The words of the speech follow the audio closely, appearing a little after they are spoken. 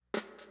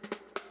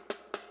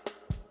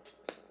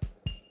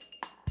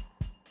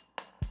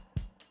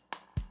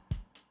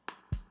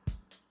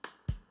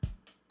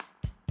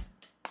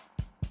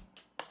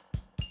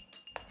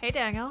Hey,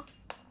 Daniel.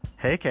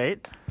 Hey,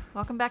 Kate.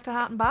 Welcome back to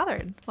Hot and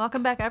Bothered.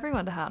 Welcome back,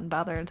 everyone, to Hot and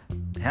Bothered.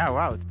 Yeah,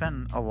 wow, it's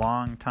been a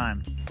long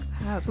time.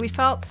 Yes, we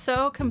felt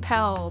so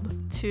compelled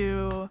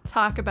to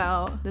talk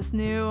about this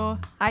new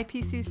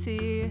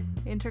IPCC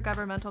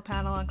Intergovernmental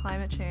Panel on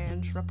Climate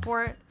Change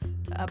report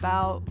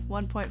about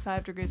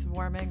 1.5 degrees of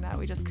warming that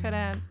we just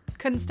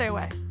couldn't stay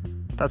away.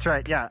 That's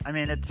right, yeah. I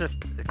mean, it's just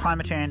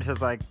climate change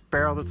has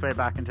barreled its way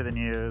back into the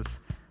news,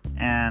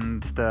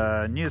 and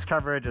the news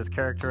coverage is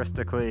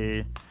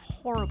characteristically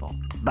horrible.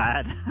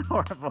 Bad.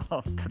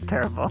 Horrible.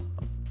 Terrible.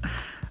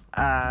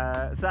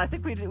 So I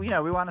think we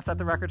want to set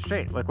the record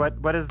straight.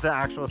 What is the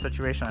actual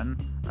situation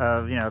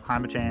of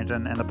climate change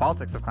and the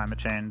politics of climate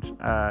change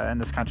in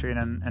this country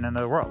and in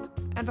the world?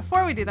 And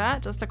before we do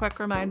that, just a quick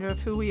reminder of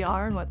who we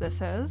are and what this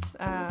is.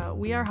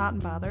 We are Hot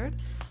and Bothered,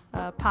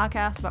 a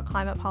podcast about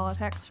climate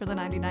politics for the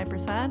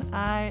 99%.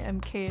 I am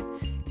Kate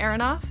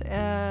Aronoff,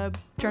 a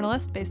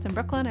journalist based in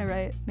Brooklyn. I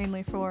write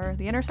mainly for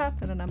The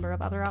Intercept and a number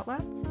of other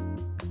outlets.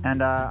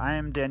 And I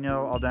am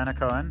Daniel Aldana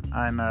Cohen.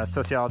 I'm a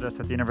sociologist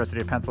at the University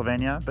of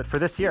Pennsylvania. But for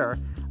this year,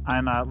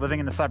 I'm living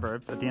in the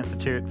suburbs at the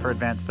Institute for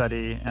Advanced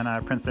Study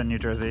in Princeton, New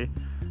Jersey,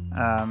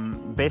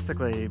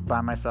 basically by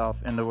myself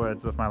in the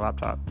woods with my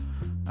laptop.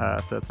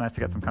 So it's nice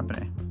to get some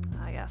company.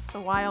 Yes, the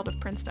wild of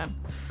Princeton.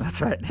 That's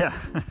right, yeah.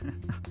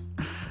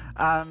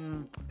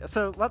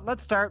 So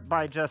let's start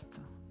by just,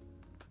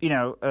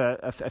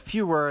 a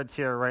few words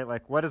here,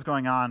 right? What is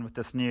going on with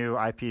this new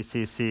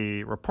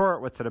IPCC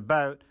report? What's it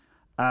about?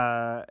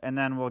 And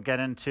then we'll get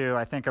into,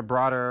 I think, a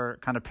broader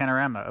kind of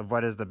panorama of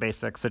what is the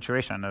basic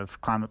situation of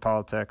climate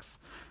politics,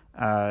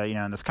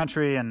 in this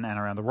country and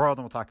around the world.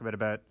 And we'll talk a bit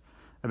about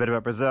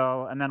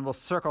Brazil. And then we'll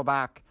circle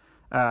back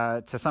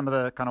to some of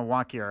the kind of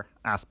wonkier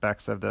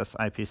aspects of this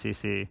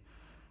IPCC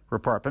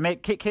report.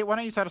 But Kate, why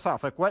don't you start us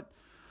off?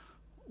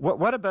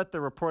 What about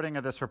the reporting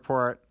of this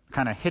report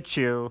kind of hit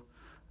you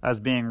as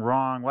being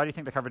wrong? Why do you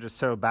think the coverage is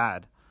so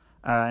bad?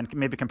 And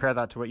maybe compare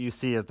that to what you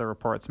see as the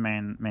report's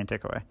main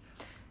takeaway.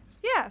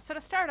 Yeah, so to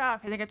start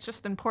off, I think it's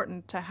just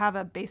important to have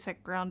a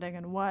basic grounding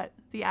in what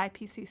the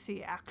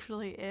IPCC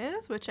actually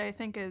is, which I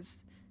think is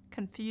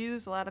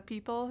confused a lot of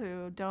people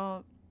who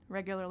don't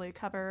regularly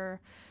cover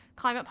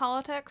climate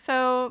politics.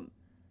 So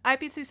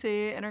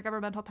IPCC,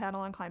 Intergovernmental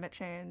Panel on Climate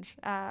Change,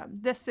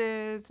 this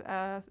is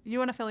a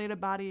UN-affiliated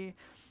body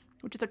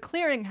which is a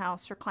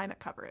clearinghouse for climate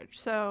coverage.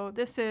 So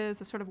this is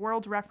a sort of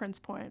world reference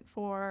point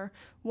for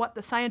what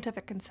the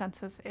scientific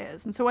consensus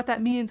is. And so what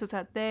that means is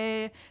that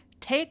they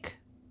take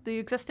the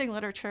existing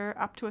literature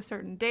up to a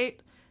certain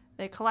date,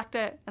 they collect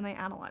it, and they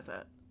analyze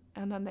it.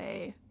 And then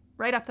they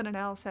write up an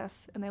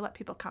analysis, and they let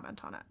people comment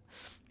on it.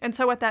 And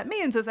so what that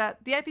means is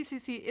that the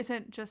IPCC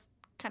isn't just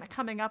kind of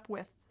coming up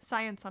with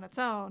science on its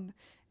own.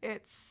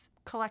 It's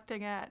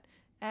collecting it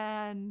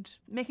and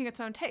making its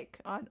own take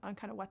on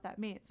kind of what that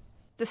means.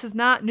 This is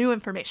not new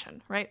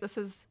information, right? This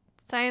is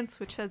science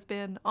which has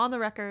been on the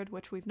record,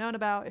 which we've known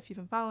about if you've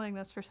been following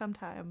this for some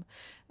time.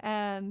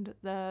 And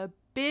the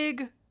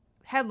big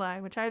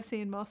headline, which I've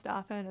seen most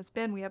often, has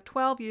been we have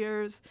 12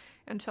 years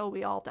until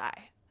we all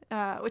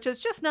die, which is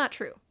just not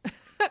true.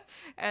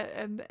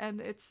 and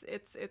it's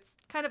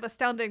kind of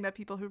astounding that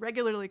people who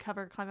regularly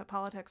cover climate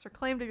politics or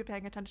claim to be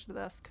paying attention to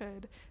this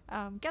could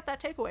get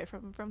that takeaway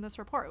from this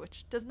report,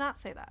 which does not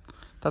say that.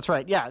 That's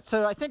right. Yeah.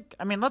 So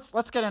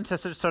let's get into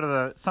sort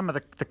of some of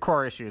the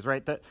core issues,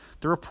 right? The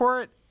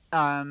report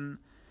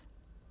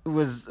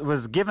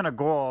was given a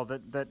goal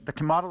that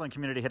the modeling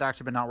community had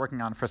actually been not working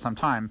on for some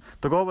time.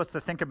 The goal was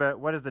to think about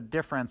what is the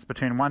difference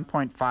between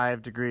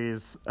 1.5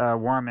 degrees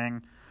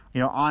warming,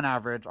 on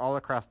average all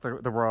across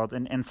the world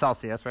in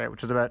Celsius, right,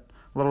 which is about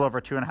a little over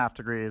 2.5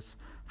 degrees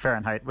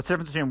Fahrenheit. What's the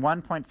difference between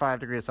 1.5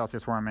 degrees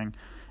Celsius warming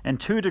and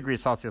 2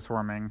 degrees Celsius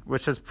warming,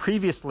 which has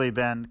previously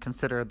been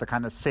considered the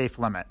kind of safe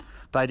limit?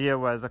 The idea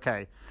was,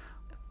 okay,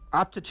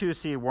 up to 2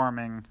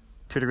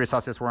 degrees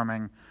Celsius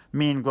warming,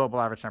 mean global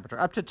average temperature.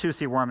 Up to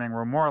 2C warming,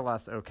 we're more or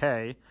less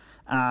okay.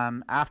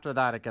 After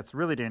that, it gets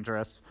really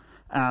dangerous.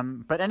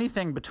 But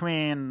anything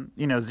between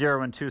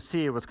 0 and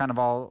 2C was kind of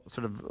all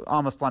sort of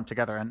almost lumped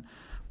together. And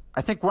I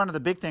think one of the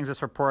big things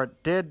this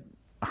report did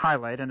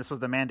highlight, and this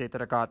was the mandate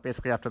that it got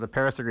basically after the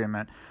Paris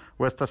Agreement,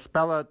 was to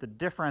spell out the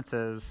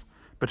differences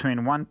between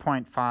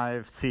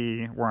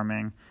 1.5C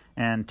warming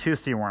and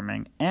 2C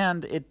warming.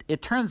 And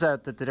it turns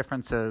out that the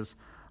differences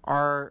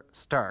are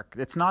stark.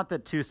 It's not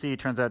that 2C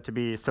turns out to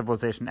be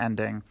civilization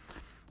ending,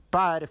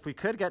 but if we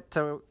could get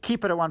to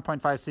keep it at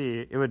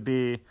 1.5C, it would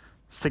be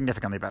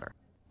significantly better.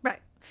 Right.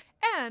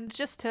 And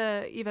just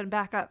to even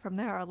back up from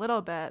there a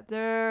little bit,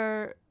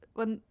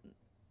 when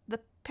the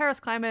Paris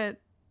Climate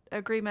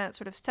Agreement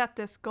sort of set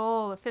this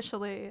goal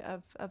officially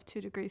of 2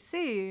 degrees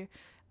C,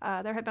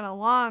 there had been a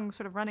long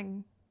sort of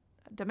running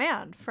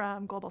demand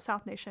from global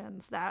south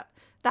nations that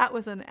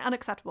was an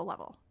unacceptable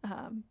level.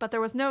 But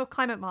there was no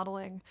climate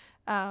modeling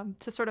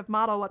to sort of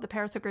model what the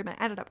Paris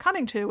Agreement ended up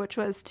coming to, which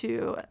was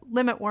to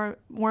limit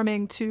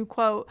warming to,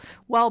 quote,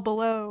 well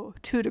below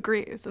 2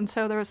 degrees. And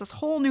so there was this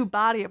whole new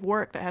body of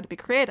work that had to be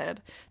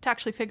created to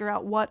actually figure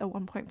out what a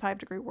 1.5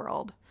 degree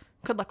world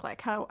could look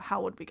like.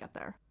 How would we get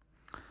there?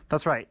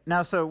 That's right.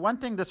 Now, so one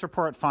thing this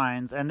report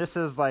finds, and this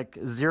is like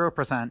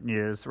 0%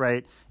 news,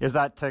 right, is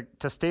that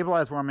to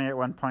stabilize warming at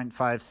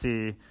 1.5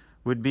 C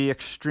would be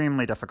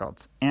extremely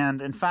difficult.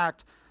 And in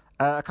fact,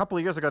 a couple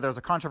of years ago, there was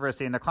a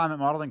controversy in the climate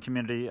modeling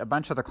community. A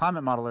bunch of the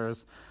climate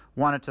modelers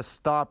wanted to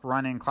stop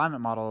running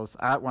climate models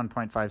at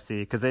 1.5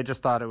 C because they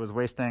just thought it was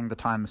wasting the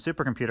time of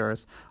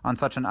supercomputers on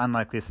such an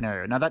unlikely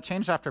scenario. Now, that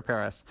changed after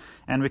Paris,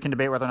 and we can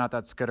debate whether or not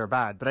that's good or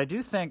bad. But I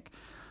do think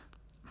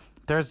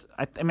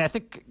I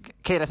think,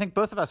 Kate, I think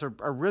both of us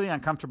are really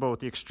uncomfortable with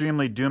the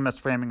extremely doomist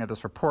framing of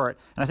this report.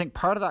 And I think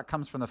part of that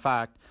comes from the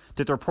fact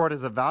that the report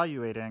is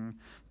evaluating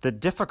the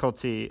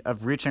difficulty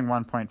of reaching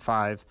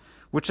 1.5,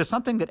 which is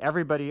something that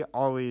everybody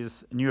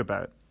always knew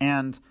about.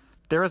 And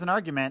there is an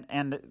argument,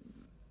 and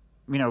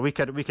we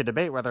could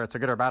debate whether it's a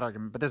good or bad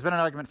argument, but there's been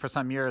an argument for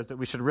some years that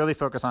we should really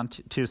focus on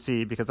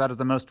 2C because that is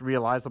the most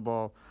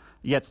realizable,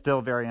 yet still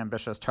very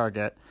ambitious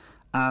target.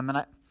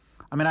 I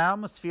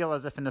almost feel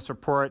as if in this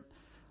report,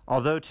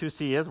 although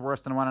 2C is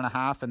worse than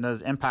 1.5 and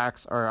those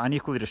impacts are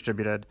unequally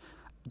distributed,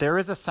 there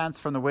is a sense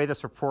from the way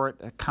this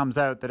report comes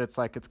out that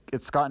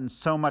it's gotten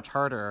so much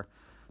harder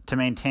to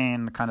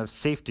maintain kind of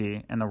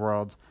safety in the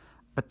world.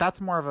 But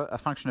that's more of a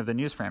function of the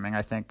news framing,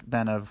 I think,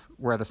 than of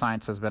where the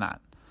science has been at.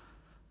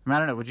 I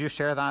don't know. Would you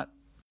share that?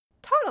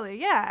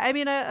 Totally, yeah. I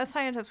mean, a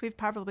scientist we've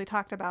probably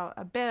talked about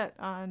a bit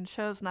on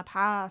shows in the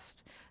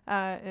past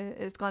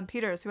is Glenn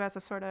Peters, who has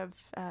a sort of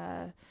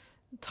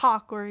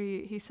talk where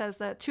he says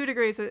that 2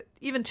 degrees,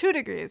 even 2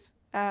 degrees,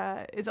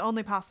 is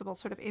only possible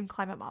sort of in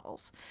climate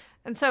models.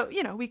 And so,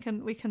 we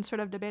can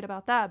sort of debate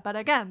about that. But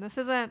again, this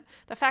isn't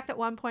the fact that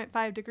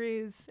 1.5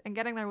 degrees and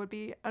getting there would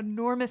be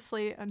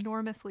enormously,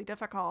 enormously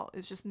difficult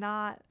is just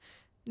not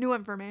new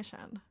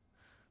information.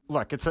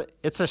 Look, it's a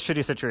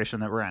shitty situation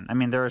that we're in. I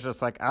mean, there is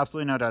just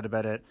absolutely no doubt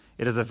about it.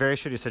 It is a very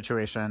shitty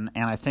situation.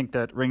 And I think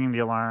that ringing the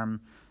alarm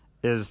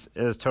is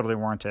totally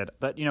warranted.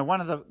 But,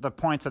 one of the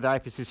points of the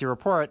IPCC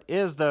report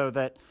is, though,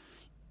 that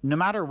no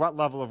matter what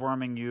level of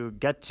warming you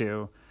get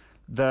to,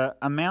 the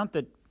amount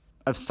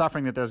of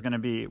suffering that there's going to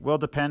be will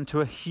depend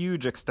to a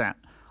huge extent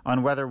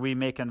on whether we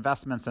make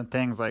investments in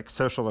things like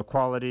social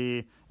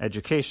equality,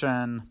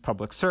 education,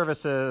 public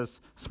services,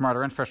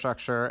 smarter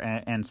infrastructure,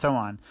 and so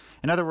on.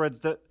 In other words,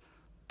 the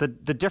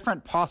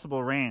different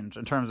possible range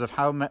in terms of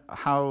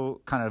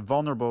how kind of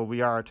vulnerable we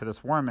are to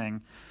this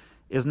warming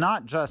is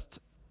not just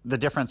the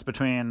difference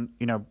between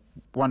 1.5,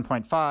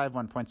 1.6,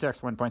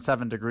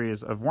 1.7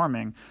 degrees of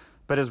warming,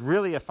 but is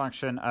really a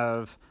function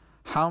of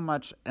how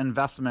much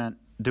investment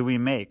do we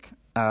make,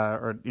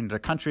 or the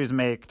countries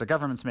make, the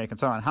governments make, and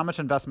so on. How much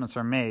investments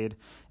are made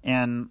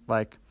in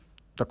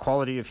the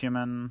quality of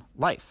human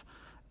life,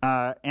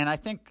 and I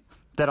think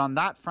that on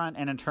that front,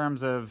 and in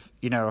terms of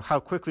how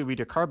quickly we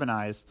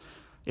decarbonize,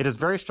 it is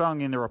very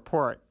strongly in the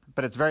report,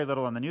 but it's very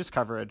little in the news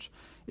coverage,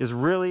 is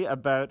really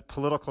about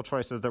political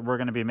choices that we're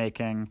going to be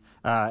making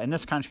in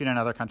this country and in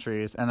other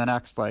countries in the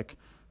next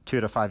 2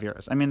 to 5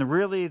 years. I mean,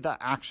 really the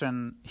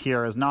action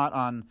here is not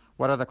on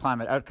what are the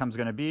climate outcomes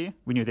going to be.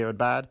 We knew they would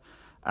be bad.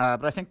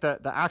 But I think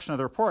that the action of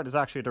the report is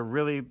actually to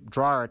really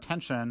draw our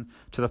attention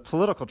to the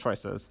political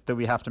choices that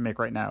we have to make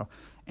right now.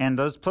 And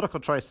those political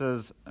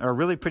choices are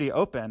really pretty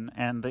open,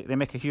 and they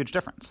make a huge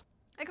difference.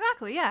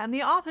 Exactly, yeah. And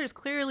the authors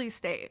clearly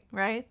state,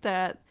 right,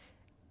 that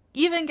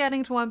even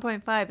getting to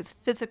 1.5 is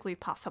physically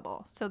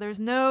possible. So there's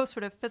no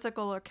sort of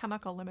physical or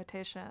chemical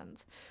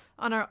limitations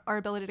on our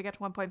ability to get to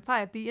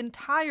 1.5. The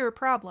entire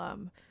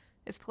problem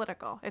is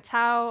political. It's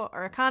how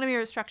our economy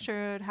is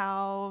structured,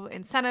 how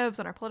incentives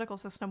and our political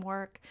system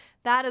work.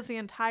 That is the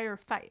entire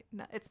fight.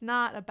 It's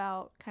not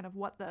about kind of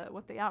what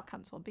the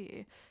outcomes will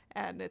be.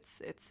 And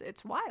it's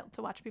wild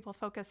to watch people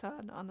focus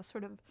on the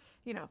sort of,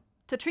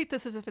 to treat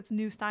this as if it's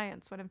new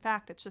science, when in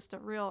fact it's just a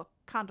real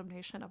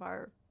condemnation of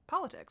our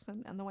politics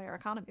and the way our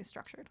economy is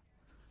structured.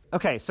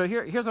 Okay, so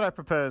here's what I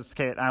propose,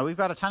 Kate. We've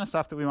got a ton of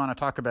stuff that we want to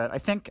talk about. I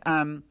think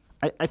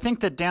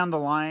that down the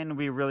line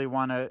we really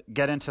want to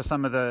get into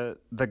some of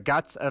the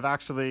guts of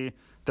actually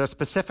the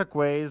specific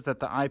ways that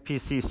the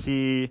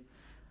IPCC,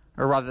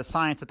 or rather the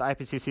science that the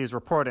IPCC is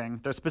reporting,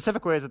 there's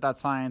specific ways that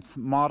science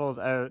models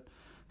out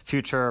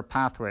future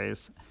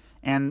pathways.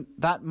 And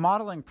that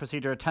modeling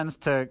procedure tends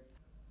to,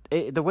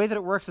 the way that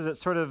it works is it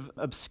sort of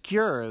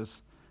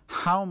obscures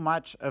how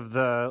much of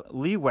the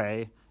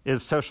leeway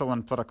is social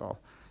and political.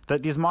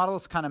 That these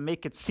models kind of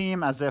make it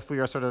seem as if we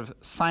are sort of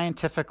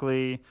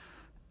scientifically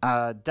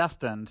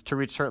destined to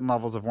reach certain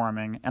levels of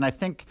warming. And I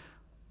think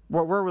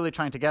what we're really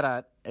trying to get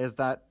at is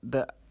that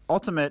the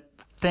ultimate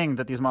thing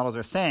that these models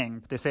are saying,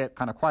 but they say it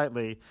kind of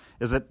quietly,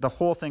 is that the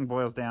whole thing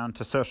boils down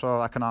to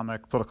social,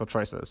 economic, political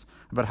choices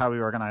about how we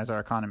organize our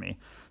economy.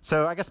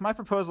 So I guess my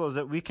proposal is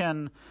that we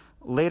can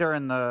later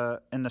in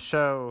the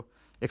show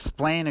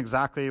explain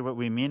exactly what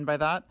we mean by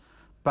that.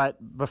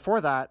 But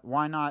before that,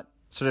 why not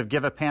sort of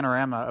give a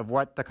panorama of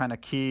what the kind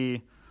of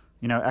key,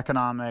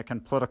 economic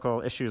and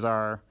political issues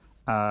are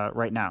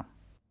right now?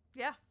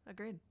 Yeah,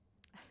 agreed.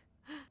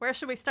 Where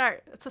should we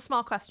start? It's a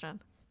small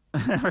question.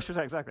 Where should we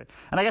start? Exactly.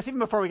 And I guess even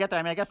before we get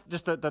there, I guess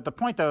just the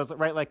point, though, is,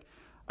 right,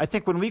 I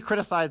think when we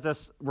criticize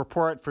this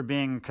report for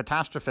being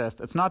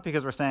catastrophist, it's not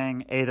because we're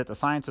saying, A, that the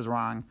science is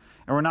wrong,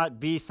 and we're not,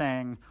 B,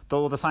 saying,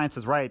 though the science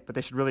is right, but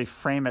they should really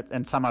frame it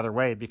in some other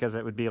way because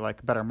it would be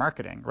like better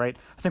marketing, right?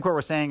 I think what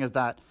we're saying is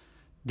that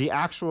the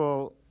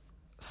actual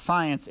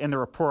science in the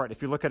report,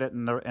 if you look at it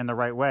in the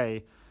right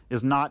way,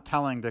 is not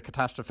telling the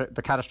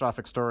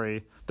catastrophic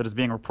story that is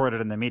being reported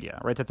in the media,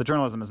 right? That the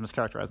journalism is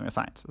mischaracterizing the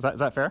science. Is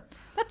that fair?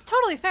 That's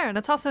totally fair, and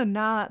it's also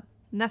not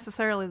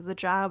necessarily the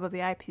job of the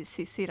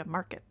IPCC to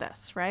market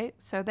this, right?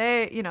 So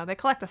they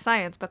collect the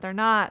science, but they're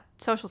not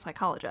social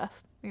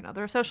psychologists.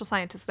 There are social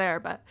scientists there,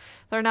 but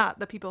they're not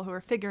the people who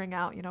are figuring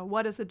out,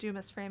 what is the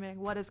doomist framing,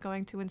 what is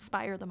going to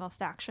inspire the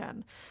most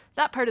action.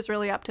 That part is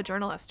really up to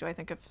journalists, who I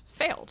think have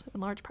failed in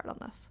large part on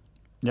this.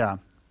 Yeah,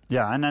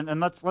 and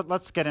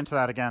let's get into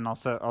that again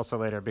also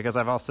later, because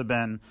I've also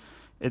been.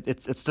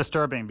 It's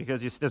disturbing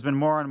because there's been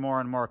more and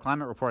more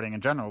climate reporting in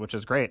general, which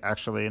is great,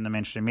 actually, in the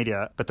mainstream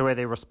media. But the way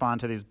they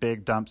respond to these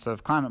big dumps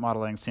of climate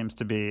modeling seems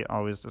to be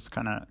always this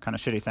kind of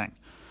shitty thing.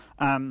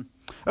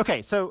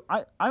 Okay, so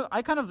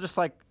I kind of just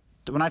like,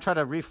 when I try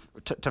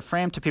to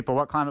frame to people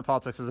what climate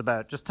politics is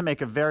about, just to make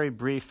a very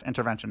brief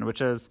intervention,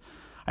 which is,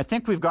 I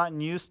think we've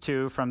gotten used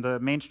to, from the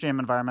mainstream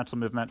environmental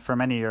movement for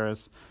many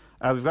years,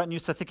 we've gotten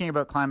used to thinking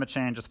about climate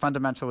change as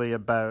fundamentally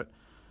about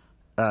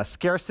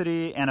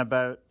scarcity and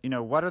about,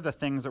 what are the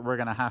things that we're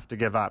going to have to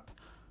give up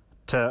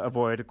to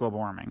avoid global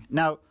warming.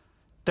 Now,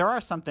 there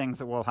are some things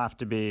that will have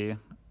to be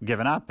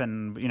given up,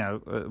 and,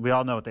 we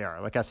all know what they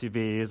are, like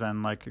SUVs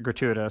and like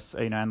gratuitous,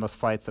 endless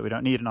flights that we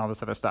don't need and all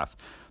this other stuff.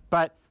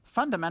 But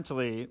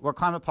fundamentally, what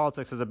climate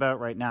politics is about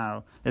right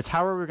now is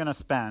how are we going to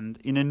spend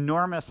an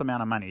enormous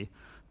amount of money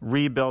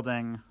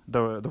rebuilding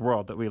the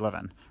world that we live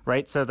in,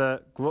 right? So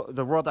the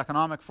World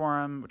Economic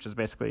Forum, which is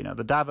basically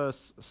the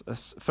Davos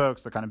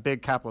folks, the kind of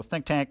big capitalist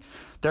think tank,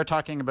 they're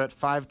talking about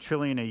 $5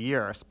 trillion a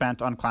year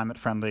spent on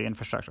climate-friendly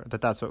infrastructure.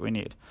 That's what we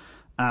need.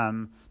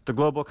 The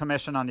Global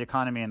Commission on the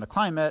Economy and the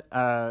Climate,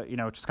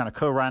 which is kind of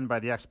co-run by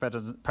the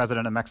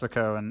ex-president of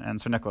Mexico and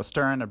Sir Nicholas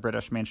Stern, a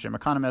British mainstream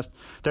economist,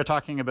 they're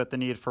talking about the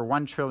need for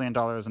 $1 trillion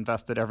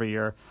invested every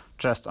year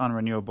just on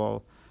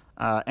renewable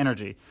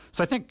energy.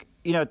 So I think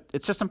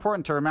it's just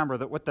important to remember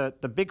that what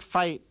the big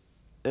fight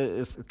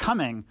is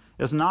coming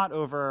is not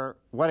over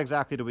what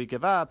exactly do we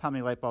give up, how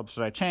many light bulbs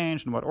should I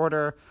change, in what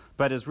order,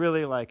 but is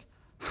really like,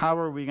 how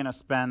are we going to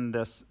spend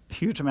this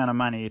huge amount of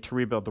money to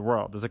rebuild the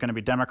world? Is it going to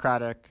be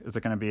democratic? Is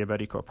it going to be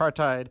about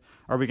eco-apartheid?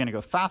 Are we going to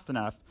go fast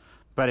enough?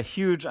 But a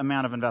huge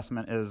amount of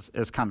investment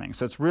is coming.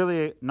 So it's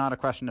really not a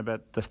question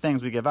about the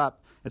things we give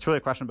up. It's really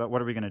a question about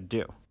what are we going to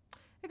do.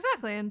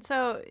 Exactly. And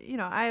so,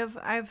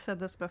 I've said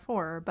this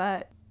before,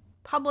 but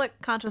public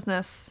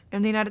consciousness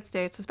in the United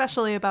States,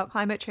 especially about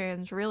climate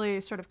change,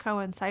 really sort of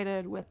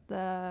coincided with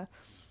the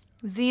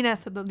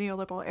zenith of the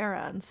neoliberal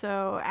era. And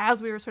so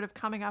as we were sort of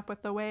coming up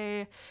with the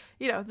way,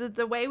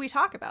 the way we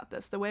talk about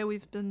this, the way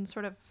we've been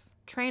sort of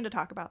trained to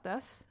talk about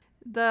this,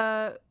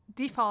 the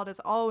default is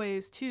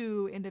always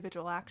to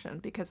individual action,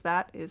 because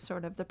that is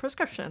sort of the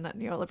prescription that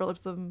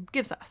neoliberalism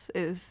gives us,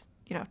 is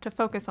to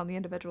focus on the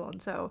individual.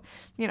 And so,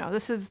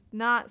 this is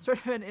not sort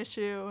of an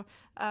issue,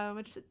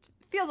 which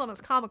feels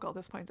almost comical at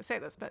this point to say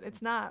this, but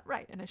it's not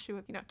an issue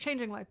of,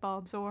 changing light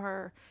bulbs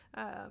or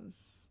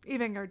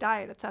eating our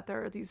diet. It's that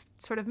there are these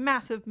sort of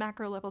massive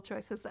macro level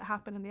choices that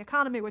happen in the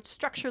economy, which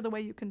structure the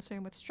way you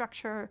consume, which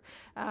structure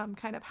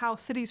kind of how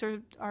cities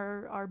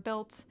are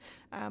built,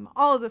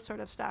 all of this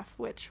sort of stuff,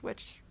 which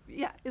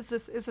is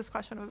this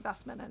question of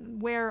investment, and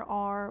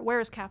where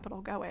is capital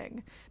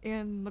going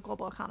in the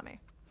global economy.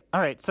 All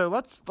right, so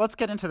let's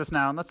get into this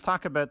now, and let's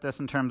talk about this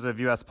in terms of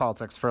U.S.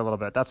 politics for a little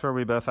bit. That's where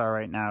we both are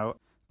right now.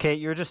 Kate,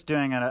 you're just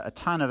doing a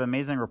ton of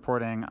amazing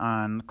reporting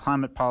on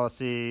climate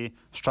policy,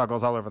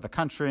 struggles all over the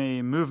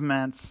country,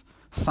 movements,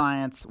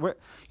 science.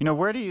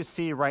 Where do you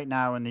see right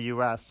now in the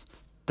U.S.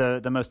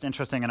 the most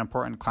interesting and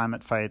important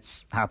climate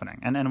fights happening,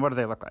 and what do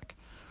they look like?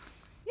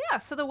 Yeah,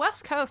 so the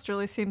West Coast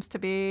really seems to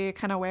be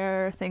kind of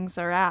where things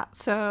are at.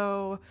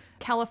 So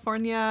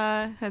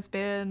California has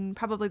been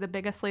probably the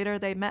biggest leader.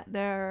 They met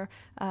their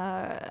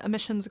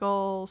emissions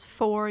goals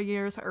 4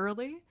 years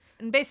early.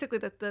 And basically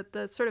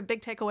the sort of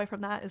big takeaway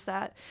from that is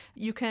that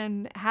you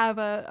can have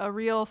a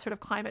real sort of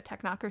climate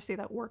technocracy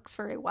that works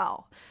very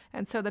well.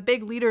 And so the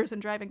big leaders in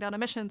driving down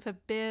emissions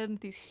have been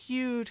these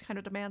huge kind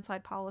of demand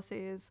side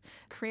policies,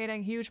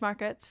 creating huge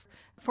markets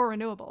for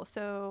renewables.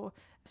 So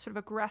sort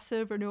of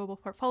aggressive renewable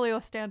portfolio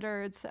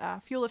standards,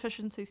 fuel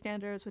efficiency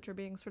standards, which are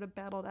being sort of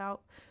battled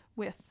out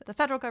with the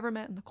federal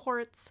government and the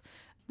courts.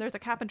 There's a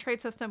cap and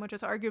trade system, which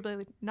is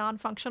arguably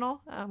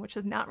non-functional, which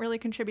has not really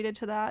contributed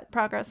to that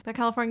progress that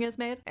California has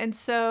made. And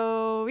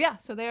so,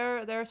 so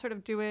they're sort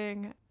of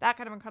doing that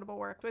kind of incredible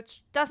work,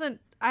 which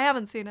I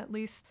haven't seen at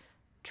least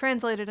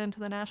translated into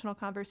the national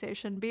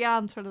conversation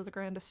beyond sort of the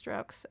grandest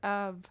strokes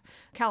of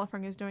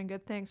California's doing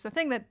good things. The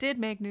thing that did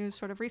make news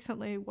sort of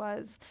recently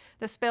was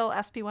this bill,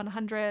 SB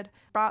 100,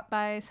 brought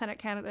by Senate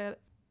candidate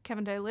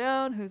Kevin De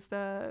Leon, who's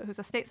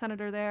a state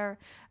senator there,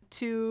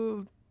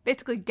 to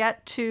basically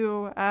get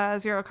to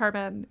zero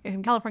carbon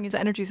in California's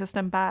energy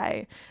system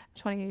by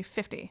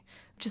 2050,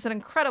 which is an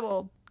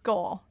incredible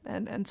goal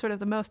and sort of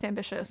the most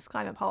ambitious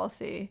climate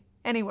policy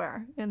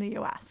anywhere in the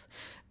U.S.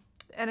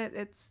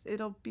 And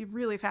it'll be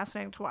really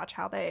fascinating to watch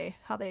how they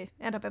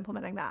end up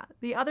implementing that.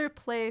 The other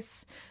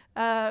place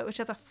which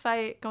has a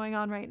fight going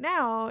on right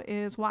now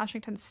is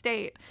Washington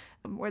State,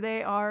 where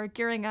they are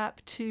gearing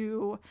up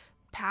to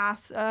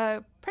pass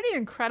a pretty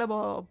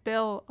incredible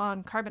bill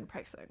on carbon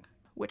pricing,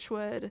 which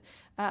would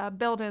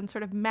build in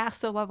sort of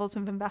massive levels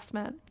of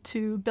investment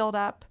to build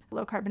up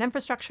low carbon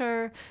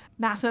infrastructure,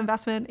 massive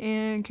investment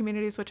in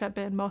communities which have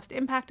been most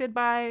impacted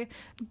by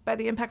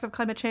the impacts of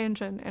climate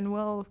change and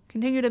will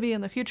continue to be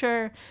in the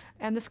future.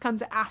 And this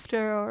comes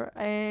after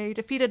a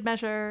defeated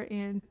measure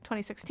in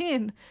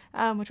 2016,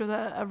 which was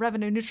a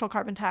revenue neutral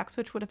carbon tax,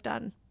 which would have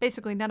done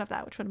basically none of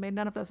that, which would have made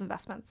none of those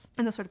investments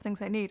in the sort of things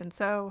they need. And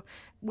so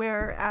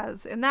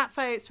whereas in that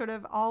fight, sort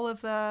of all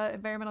of the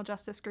environmental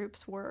justice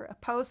groups were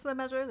opposed to the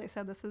measure, they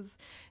said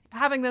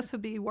having this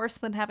would be worse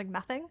than having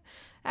nothing,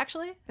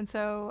 actually. And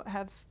so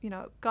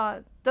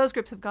those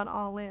groups have gone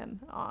all in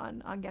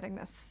on getting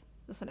this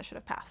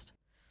initiative passed.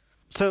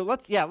 So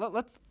let's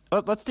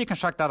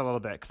deconstruct that a little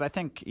bit, because I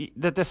think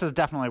that this is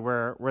definitely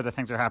where the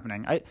things are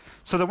happening.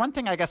 So the one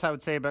thing I guess I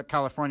would say about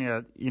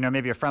California,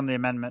 maybe a friendly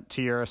amendment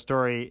to your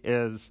story,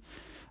 is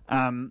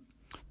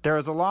there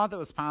was a law that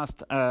was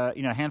passed a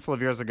handful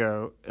of years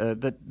ago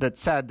that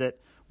said that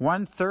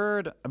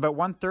about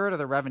one third of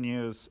the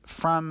revenues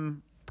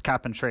from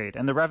cap and trade,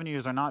 and the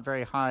revenues are not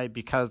very high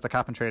because the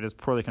cap and trade is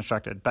poorly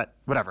constructed, but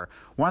whatever.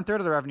 One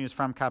third of the revenues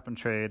from cap and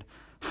trade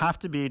have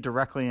to be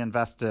directly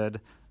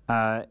invested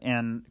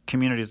in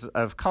communities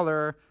of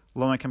color,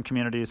 low-income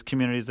communities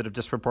that have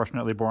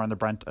disproportionately borne the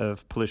brunt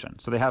of pollution.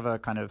 So they have a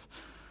kind of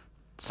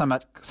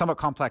somewhat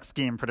complex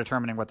scheme for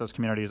determining what those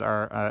communities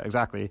are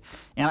exactly.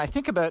 And I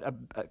think about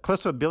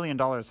close to $1 billion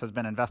has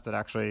been invested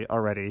actually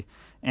already.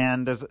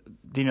 And there's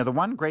the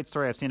one great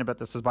story I've seen about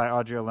this is by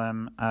Audrey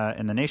Lim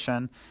in The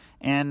Nation.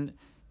 And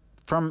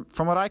from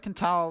what I can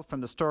tell from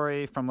the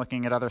story, from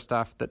looking at other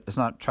stuff that has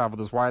not traveled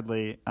as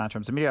widely in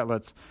terms of media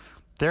outlets,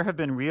 there have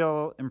been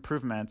real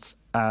improvements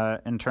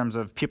in terms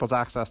of people's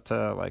access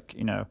to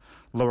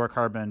lower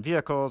carbon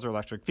vehicles or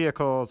electric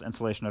vehicles,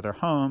 insulation of their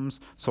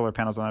homes, solar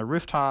panels on their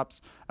rooftops,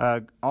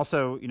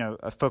 also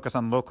a focus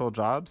on local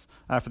jobs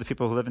for the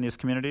people who live in these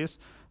communities,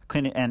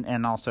 cleaning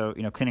and also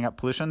cleaning up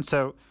pollution.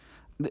 So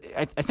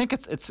I think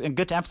it's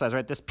good to emphasize,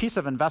 right, this piece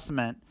of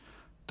investment.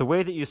 The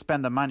way that you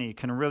spend the money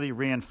can really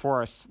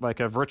reinforce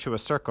a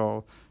virtuous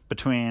circle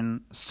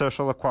between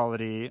social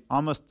equality,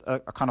 almost a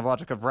kind of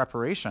logic of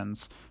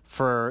reparations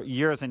for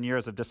years and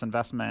years of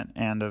disinvestment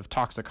and of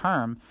toxic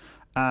harm,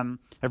 a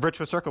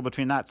virtuous circle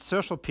between that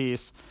social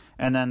piece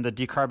and then the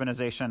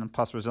decarbonization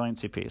plus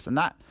resiliency piece. And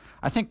that,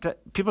 I think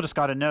that people just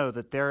got to know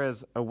that there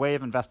is a way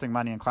of investing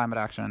money in climate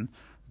action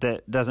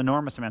that does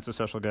enormous amounts of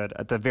social good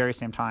at the very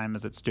same time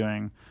as it's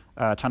doing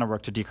a ton of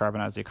work to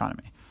decarbonize the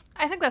economy.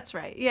 I think that's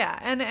right. Yeah.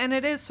 And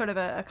it is sort of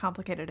a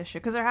complicated issue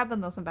because there have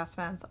been those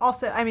investments.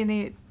 Also,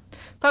 the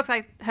folks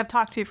I have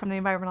talked to from the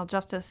environmental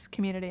justice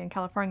community in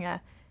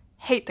California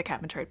hate the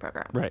cap and trade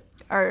program. Right.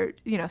 Or,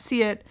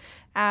 see it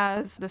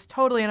as this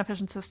totally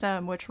inefficient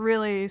system, which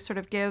really sort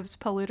of gives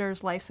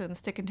polluters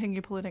license to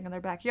continue polluting in their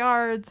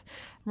backyards,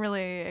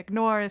 really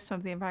ignores some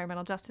of the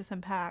environmental justice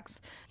impacts.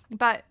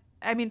 But,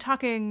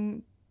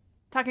 talking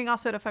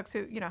also to folks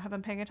who, have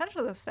been paying attention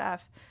to this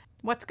stuff,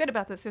 what's good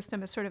about the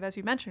system is sort of, as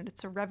you mentioned,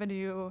 it's a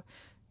revenue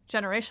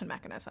generation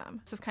mechanism.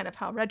 This is kind of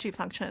how RGGI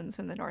functions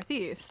in the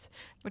Northeast,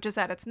 which is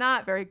that it's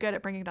not very good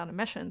at bringing down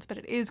emissions, but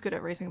it is good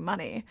at raising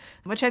money,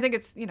 which I think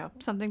is,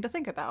 something to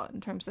think about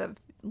in terms of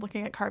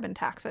looking at carbon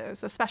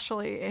taxes,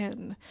 especially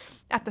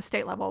at the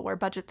state level where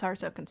budgets are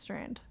so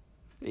constrained.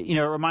 It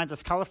reminds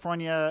us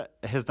California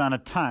has done a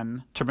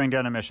ton to bring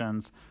down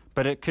emissions,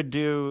 but it could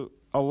do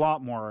a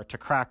lot more to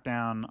crack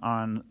down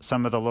on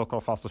some of the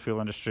local fossil fuel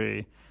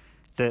industry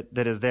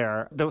that is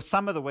there. Though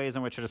some of the ways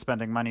in which it is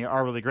spending money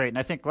are really great. And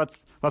I think let's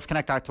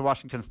connect back to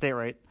Washington State,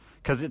 right?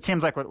 Because it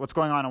seems like what's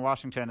going on in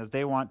Washington is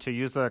they want to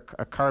use a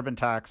carbon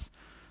tax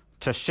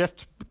to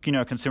shift,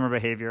 consumer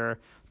behavior,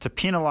 to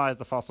penalize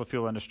the fossil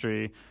fuel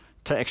industry,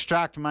 to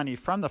extract money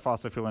from the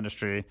fossil fuel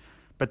industry.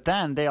 But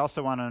then they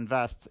also want to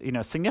invest,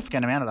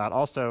 significant amount of that,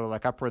 also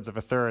upwards of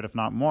a third, if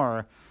not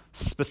more,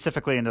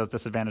 specifically in those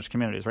disadvantaged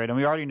communities, right? And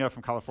we already know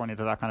from California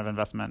that kind of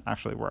investment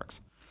actually works.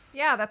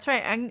 Yeah, that's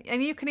right.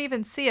 And you can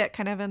even see it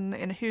kind of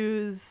in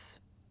who's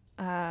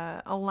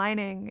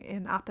aligning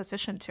in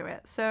opposition to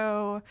it.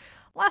 So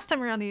last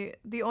time around,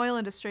 the oil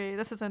industry,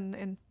 this is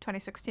in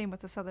 2016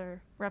 with this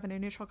other revenue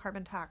neutral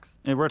carbon tax.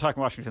 And we're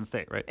talking Washington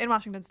State, right? In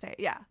Washington State,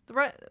 yeah.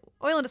 The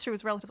oil industry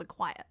was relatively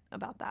quiet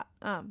about that.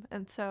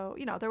 And so,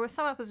 there was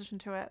some opposition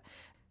to it.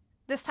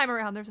 This time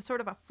around, there's a sort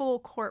of a full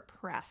court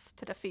press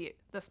to defeat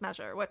this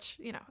measure,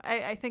 which,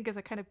 I think is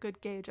a kind of good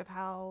gauge of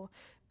how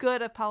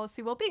good a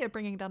policy will be at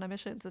bringing down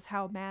emissions, is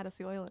how mad is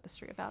the oil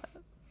industry about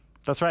it.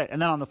 That's right.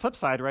 And then on the flip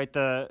side, right,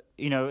 in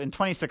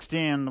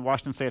 2016,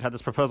 Washington State had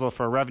this proposal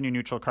for a revenue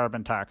neutral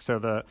carbon tax.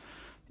 So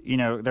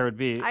there would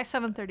be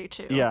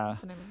I-732. Yeah.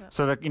 Is the name of it.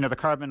 So the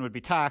carbon would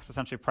be taxed.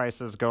 Essentially,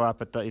 prices go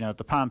up at the at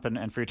the pump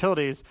and for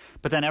utilities.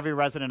 But then every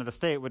resident of the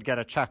state would get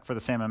a check for the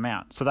same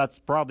amount. So that's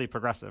broadly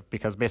progressive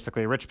because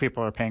basically rich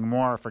people are paying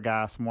more for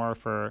gas, more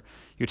for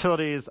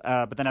utilities,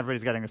 but then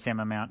everybody's getting the same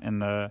amount in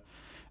the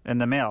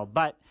mail.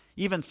 But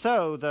even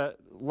so,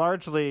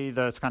 largely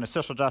the kind of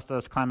social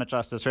justice, climate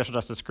justice, racial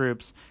justice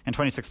groups in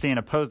 2016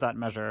 opposed that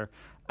measure,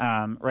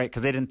 right?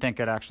 Because they didn't think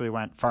it actually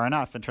went far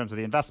enough in terms of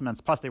the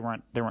investments. Plus, they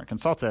weren't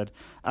consulted.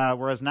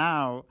 Whereas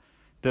now,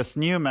 this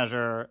new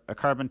measure, a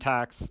carbon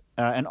tax,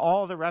 and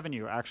all the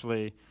revenue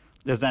actually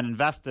is then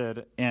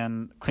invested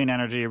in clean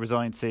energy,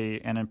 resiliency,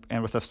 and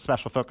with a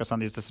special focus on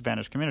these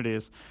disadvantaged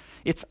communities.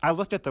 I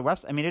looked at the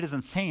website. I mean, it is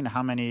insane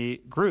how many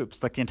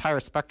groups, like the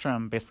entire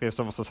spectrum, basically, of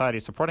civil society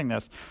supporting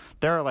this.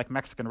 There are like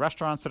Mexican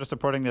restaurants that are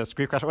supporting this,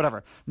 Greek restaurants,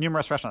 whatever,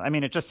 numerous restaurants. I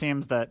mean, it just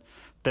seems that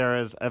there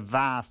is a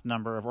vast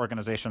number of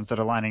organizations that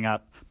are lining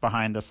up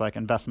behind this like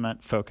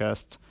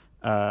investment-focused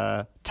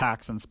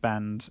tax and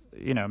spend,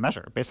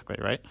 measure, basically,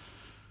 right?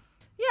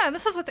 Yeah, and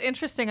this is what's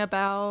interesting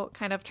about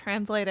kind of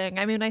translating.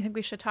 I mean, I think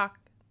we should talk,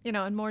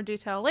 in more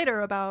detail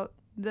later about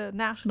the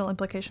national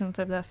implications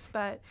of this.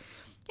 But,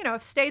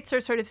 if states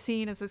are sort of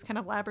seen as these kind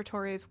of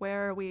laboratories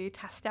where we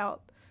test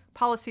out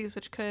policies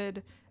which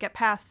could get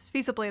passed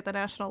feasibly at the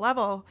national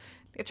level,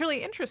 it's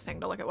really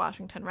interesting to look at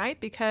Washington, right?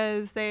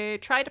 Because they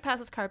tried to pass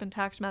this carbon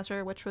tax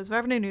measure, which was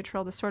revenue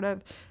neutral, this sort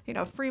of,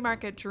 free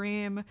market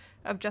dream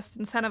of just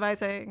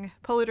incentivizing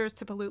polluters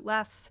to pollute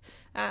less,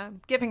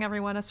 giving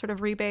everyone a sort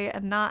of rebate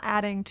and not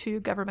adding to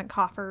government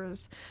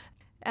coffers.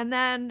 And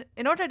then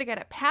in order to get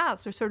it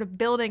passed, they're sort of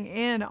building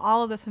in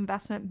all of this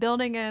investment,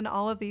 building in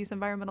all of these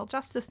environmental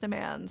justice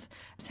demands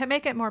to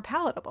make it more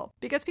palatable.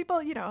 Because people,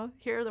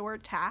 hear the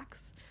word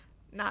tax,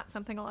 not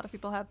something a lot of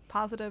people have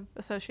positive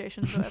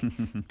associations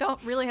with,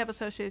 don't really have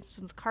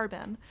associations with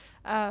carbon.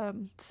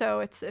 So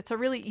it's a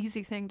really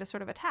easy thing to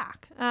sort of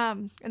attack.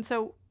 And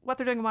so what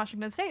they're doing in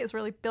Washington State is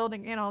really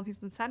building in all of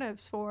these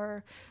incentives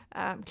for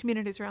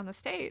communities around the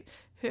state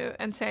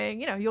and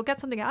saying, you'll get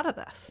something out of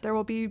this. There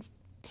will be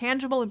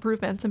tangible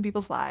improvements in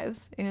people's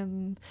lives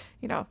in,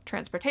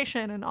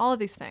 transportation and all of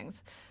these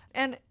things.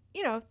 And,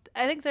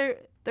 I think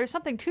there's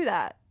something to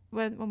that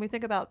when we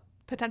think about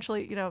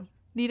potentially,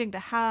 needing to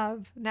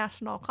have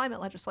national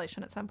climate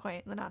legislation at some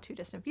point in the not too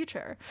distant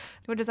future,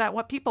 which is that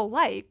what people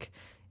like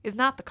is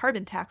not the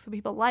carbon tax. What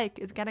people like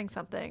is getting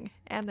something,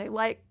 and they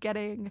like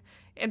getting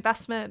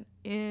investment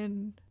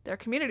in their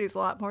communities a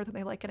lot more than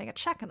they like getting a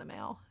check in the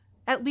mail,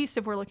 at least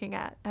if we're looking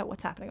at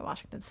what's happening in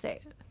Washington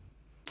State.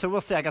 So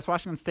we'll see. I guess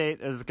Washington State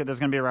there's going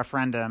to be a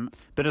referendum,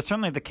 but it's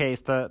certainly the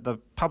case. The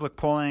public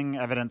polling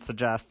evidence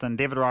suggests, and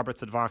David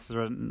Roberts at Vox has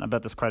written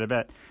about this quite a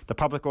bit, the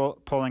public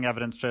polling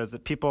evidence shows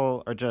that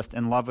people are just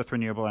in love with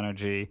renewable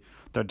energy.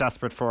 They're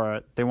desperate for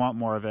it. They want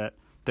more of it.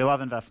 They love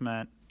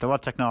investment. They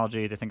love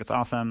technology. They think it's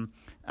awesome.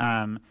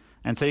 And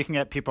so you can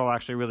get people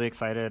actually really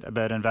excited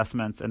about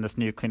investments in this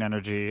new clean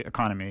energy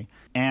economy.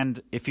 And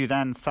if you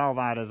then sell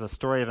that as a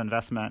story of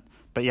investment,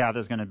 but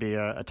there's going to be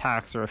a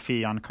tax or a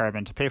fee on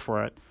carbon to pay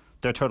for it,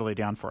 they're totally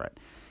down for it.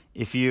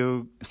 If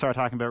you start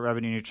talking about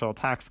revenue neutral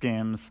tax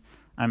schemes,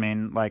 I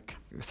mean,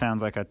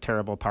 sounds like a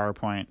terrible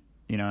PowerPoint,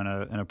 in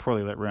a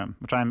poorly lit room,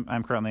 which I'm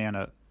currently in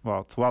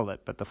it's well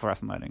lit, but the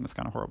fluorescent lighting is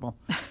kind of horrible.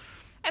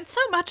 And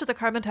so much of the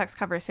carbon tax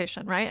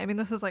conversation, right? I mean,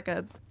 this is like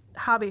a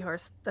hobby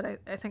horse that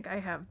I think I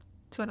have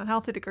to an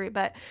unhealthy degree,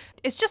 but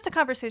it's just a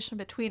conversation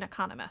between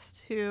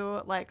economists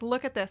who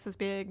look at this as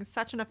being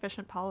such an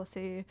efficient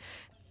policy,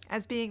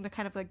 as being the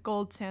kind of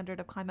gold standard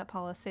of climate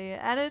policy.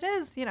 And it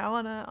is,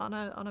 on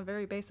a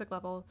very basic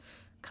level,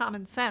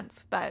 common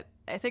sense. But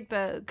I think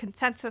the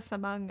consensus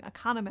among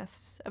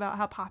economists about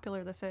how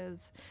popular this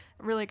is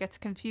really gets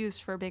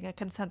confused for being a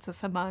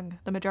consensus among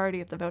the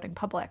majority of the voting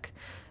public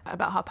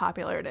about how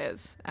popular it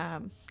is.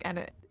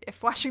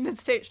 If Washington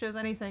State shows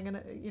anything,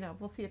 and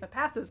we'll see if it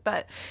passes,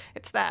 but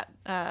it's that,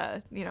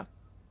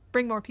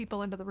 bring more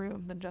people into the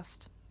room than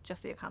just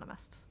the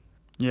economists.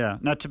 Yeah.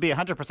 Now, to be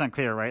 100%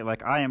 clear,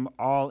 right? I am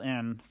all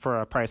in for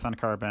a price on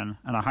carbon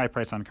and a high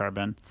price on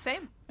carbon.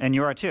 Same. And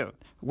you are too.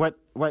 What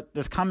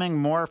is coming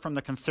more from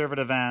the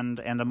conservative end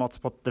and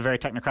the very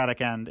technocratic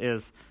end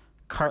is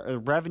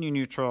revenue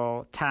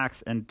neutral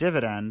tax and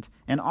dividend.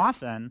 And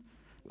often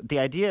the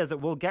idea is that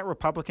we'll get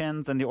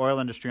Republicans and the oil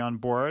industry on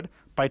board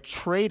by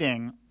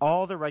trading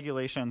all the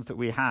regulations that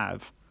we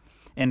have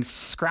and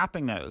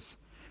scrapping those.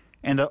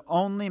 And the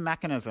only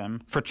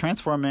mechanism for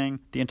transforming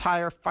the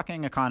entire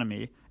fucking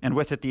economy, and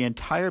with it the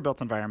entire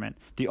built environment,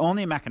 the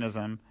only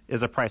mechanism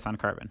is a price on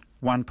carbon.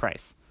 One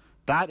price.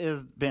 That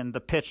has been the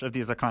pitch of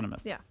these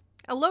economists. Yeah.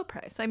 A low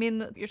price. I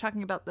mean, you're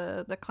talking about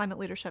the Climate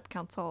Leadership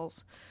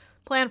Council's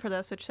plan for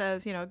this, which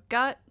says,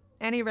 gut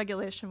any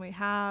regulation we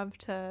have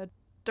to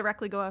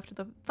directly go after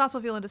the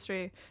fossil fuel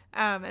industry,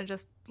 and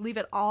just leave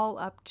it all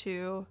up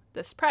to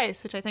this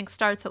price, which I think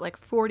starts at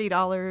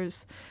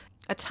 $40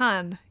 a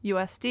ton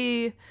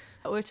USD,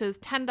 which is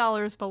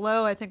 $10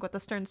 below, I think, what the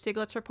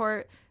Stern-Stiglitz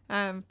report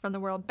from the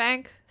World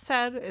Bank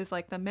said is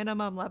the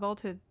minimum level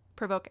to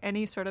provoke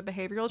any sort of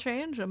behavioral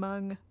change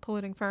among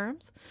polluting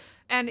firms.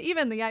 And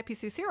even the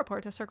IPCC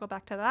report, to circle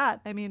back to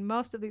that, I mean,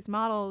 most of these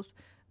models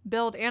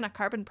build in a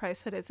carbon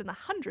price that is in the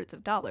hundreds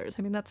of dollars.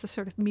 I mean, that's the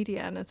sort of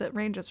median, as it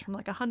ranges from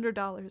like $100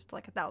 to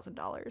like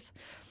 $1,000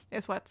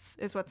 is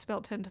what's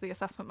built into the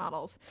assessment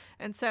models.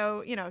 And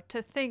so, you know,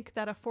 to think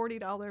that a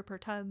 $40 per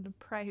ton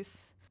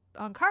price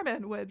on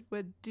carbon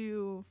would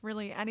do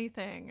really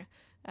anything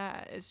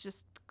is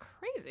just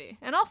crazy.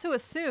 And also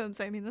assumes,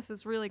 I mean, this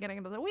is really getting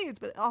into the weeds,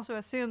 but it also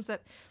assumes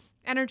that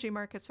energy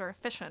markets are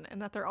efficient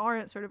and that there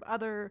aren't sort of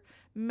other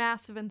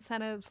massive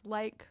incentives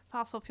like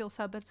fossil fuel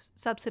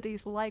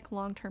subsidies, like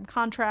long-term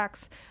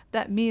contracts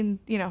that mean,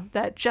 you know,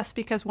 that just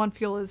because one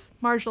fuel is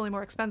marginally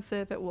more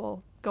expensive, it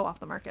will go off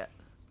the market.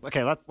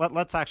 Okay,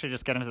 let's actually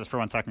just get into this for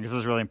 1 second, because this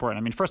is really important.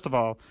 I mean, first of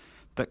all,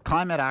 the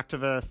climate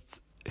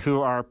activists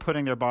who are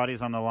putting their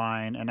bodies on the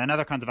line, and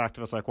other kinds of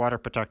activists like water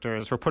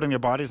protectors who are putting their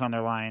bodies on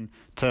their line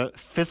to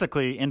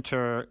physically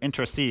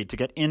intercede, to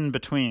get in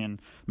between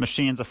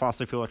machines of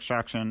fossil fuel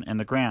extraction and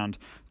the ground,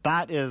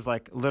 that is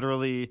like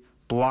literally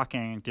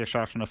blocking the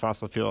extraction of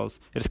fossil fuels.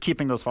 It is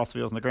keeping those fossil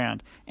fuels in the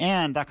ground.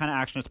 And that kind of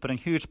action is putting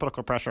huge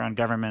political pressure on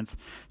governments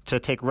to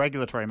take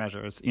regulatory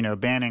measures, you know,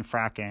 banning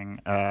fracking,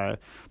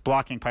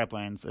 blocking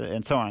pipelines,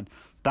 and so on.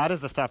 That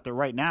is the stuff that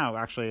right now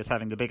actually is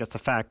having the biggest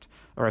effect,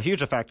 or a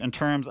huge effect, in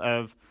terms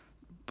of,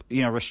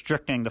 you know,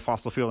 restricting the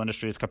fossil fuel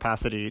industry's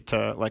capacity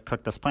to like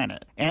cook this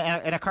planet.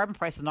 And a carbon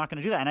price is not going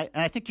to do that.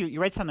 And I think you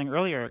write something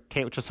earlier,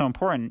 Kate, which is so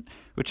important,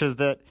 which is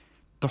that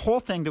the whole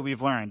thing that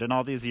we've learned in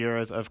all these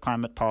years of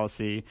climate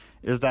policy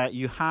is that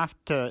you have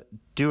to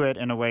do it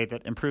in a way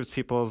that improves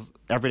people's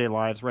everyday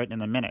lives right in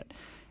the minute.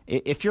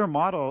 If your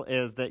model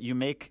is that you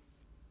make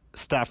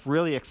stuff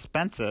really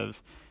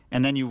expensive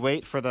and then you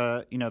wait for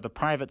the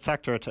private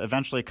sector to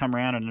eventually come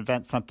around and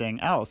invent something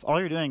else, all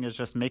you're doing is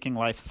just making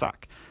life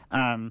suck.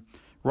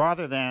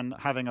 Rather than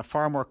having a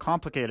far more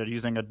complicated,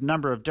 using a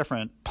number of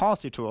different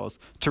policy tools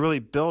to really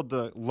build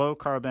the low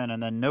carbon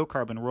and then no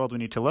carbon world we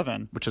need to live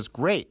in, which is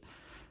great.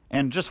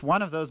 And just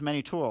one of those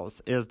many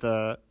tools is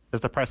the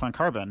price on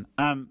carbon.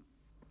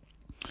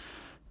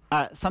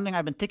 Something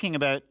I've been thinking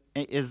about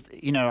is,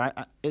 you know,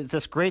 is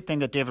this great thing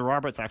that David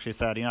Roberts actually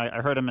said. You know,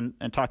 I heard him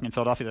in talking in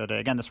Philadelphia the other day.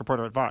 Again, this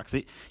reporter at Vox.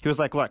 He was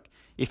like, look,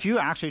 if you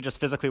actually just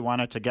physically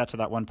wanted to get to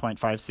that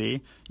 1.5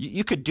 C,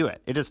 you could do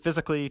it. It is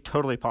physically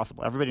totally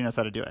possible. Everybody knows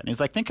how to do it. And he's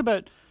like, think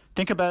about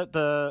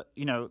the,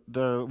 you know,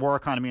 the war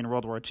economy in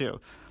World War II.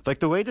 Like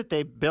the way that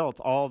they built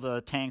all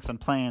the tanks and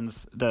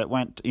planes that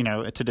went, you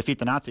know, to defeat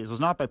the Nazis was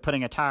not by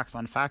putting a tax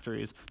on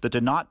factories that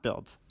did not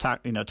build,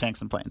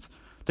 tanks and planes.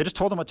 They just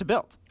told them what to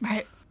build.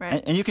 Right.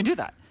 And you can do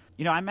that.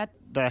 You know, I met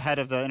the head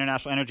of the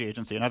International Energy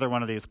Agency, another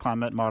one of these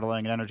climate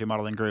modeling and energy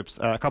modeling groups,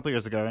 a couple of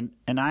years ago.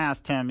 And I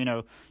asked him, you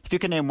know, if you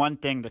could name one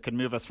thing that could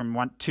move us from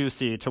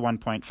 2C to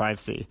 1.5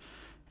 C.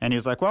 And he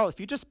was like, well, if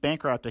you just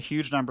bankrupt a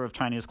huge number of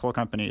Chinese coal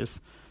companies,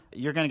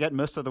 you're going to get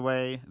most of the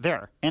way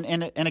there.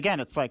 And again,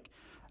 it's like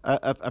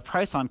a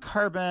price on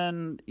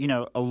carbon, you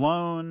know,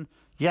 alone.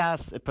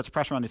 Yes, it puts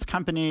pressure on these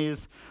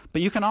companies.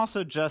 But you can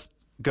also just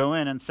go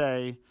in and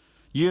say,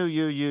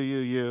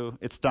 you,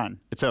 it's done.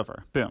 It's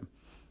over. Boom.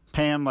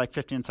 Pay them like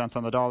 15 cents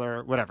on the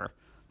dollar, whatever.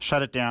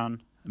 Shut it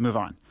down, move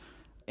on.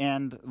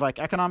 And like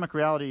economic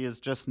reality is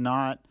just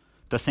not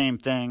the same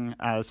thing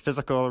as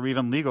physical or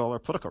even legal or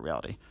political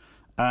reality.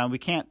 We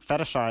can't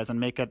fetishize and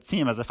make it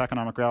seem as if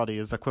economic reality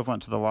is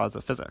equivalent to the laws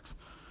of physics.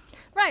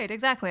 Right,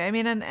 exactly. I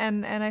mean,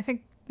 and I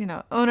think, you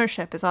know,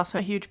 ownership is also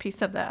a huge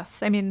piece of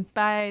this. I mean,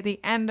 by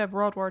the end of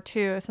World War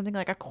II, something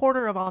like a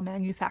quarter of all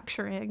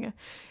manufacturing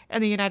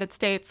in the United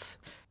States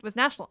was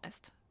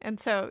nationalized. And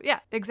so, yeah,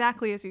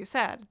 exactly as you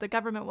said, the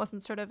government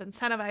wasn't sort of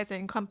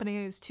incentivizing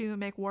companies to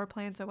make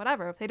warplanes or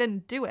whatever. If they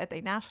didn't do it,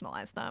 they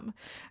nationalized them.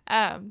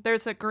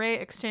 There's a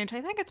great exchange. I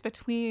think it's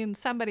between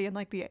somebody in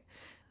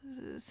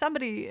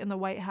the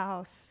White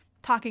House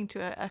talking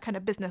to a kind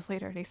of business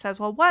leader, and he says,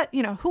 well,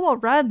 who will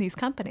run these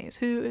companies?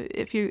 Who,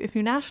 if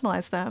you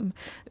nationalize them,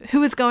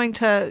 who is going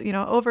to, you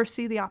know,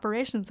 oversee the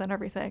operations and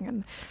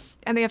everything?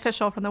 And the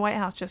official from the White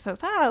House just says,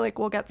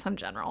 we'll get some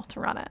general to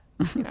run it,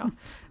 you know.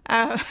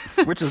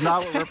 Which is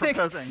not what we're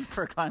proposing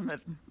for a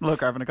climate low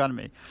carbon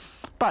economy.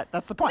 But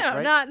that's the point,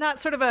 right?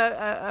 Not sort of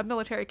a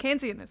military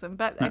Keynesianism,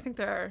 but I think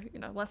there are, you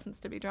know, lessons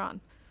to be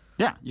drawn.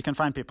 Yeah, you can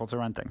find people to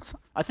run things.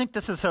 I think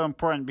this is so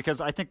important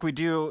because I think we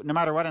do, no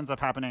matter what ends up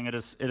happening,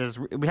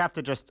 we have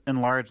to just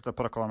enlarge the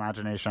political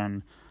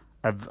imagination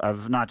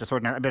of not just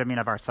ordinary, but I mean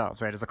of ourselves,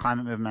 right? As a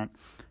climate movement,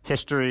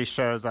 history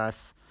shows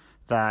us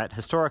that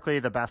historically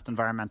the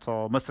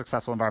most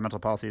successful environmental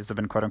policies have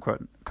been quote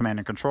unquote command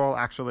and control.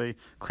 Actually,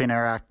 Clean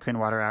Air Act, Clean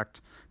Water Act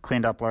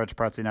cleaned up large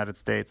parts of the United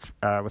States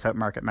without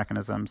market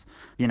mechanisms.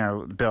 You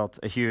know, built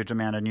a huge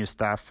amount of new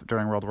stuff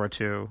during World War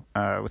II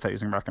without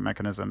using market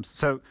mechanisms.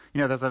 So,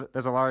 you know,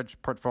 there's a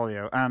large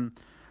portfolio.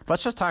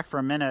 Let's just talk for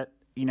a minute.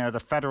 You know,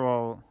 the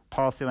federal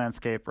policy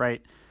landscape,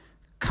 right?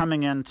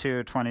 Coming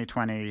into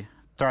 2020,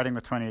 starting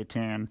with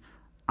 2018.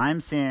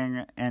 I'm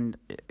seeing, and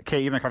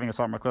Kate, you've been covering this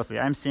a lot more closely,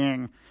 I'm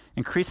seeing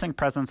increasing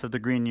presence of the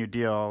Green New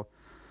Deal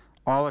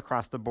all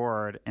across the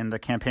board in the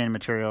campaign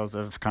materials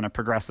of kind of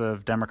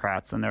progressive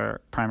Democrats in their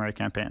primary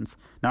campaigns.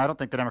 Now, I don't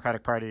think the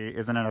Democratic Party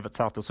is in and of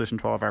itself the solution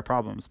to all of our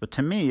problems, but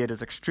to me, it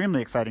is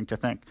extremely exciting to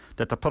think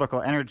that the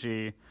political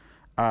energy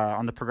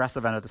on the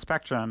progressive end of the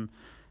spectrum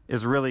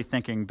is really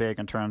thinking big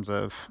in terms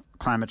of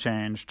climate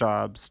change,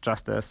 jobs,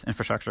 justice,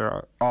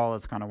 infrastructure, all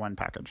as kind of one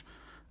package.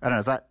 I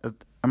don't know,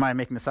 am I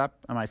making this up?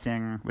 Am I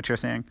seeing what you're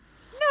seeing?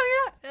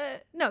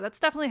 No, that's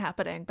definitely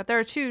happening. But there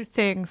are two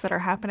things that are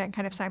happening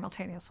kind of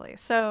simultaneously.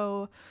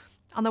 So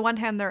on the one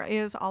hand, there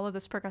is all of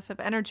this progressive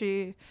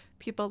energy.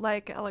 People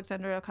like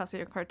Alexandria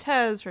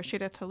Ocasio-Cortez,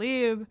 Rashida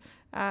Tlaib,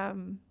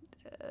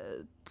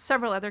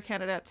 several other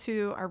candidates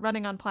who are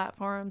running on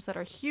platforms that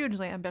are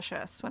hugely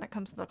ambitious when it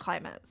comes to the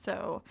climate.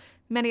 So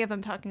many of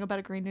them talking about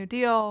a Green New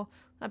Deal,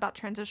 about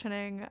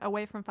transitioning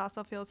away from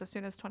fossil fuels as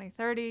soon as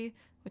 2030,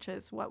 which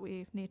is what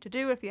we need to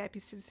do if the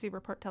IPCC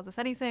report tells us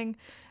anything.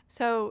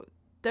 So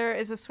there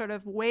is a sort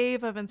of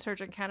wave of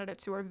insurgent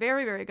candidates who are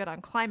very, very good on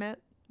climate,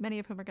 many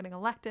of whom are getting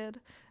elected.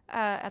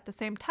 At the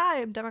same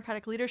time,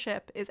 Democratic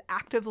leadership is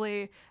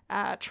actively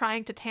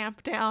trying to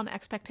tamp down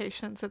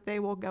expectations that they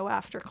will go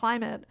after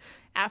climate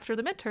after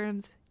the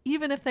midterms,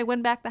 even if they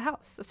win back the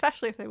House,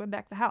 especially if they win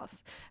back the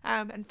House,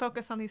 and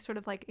focus on these sort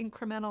of like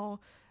incremental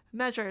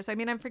measures. I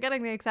mean, I'm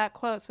forgetting the exact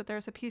quotes, but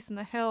there's a piece in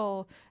The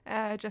Hill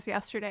just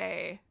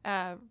yesterday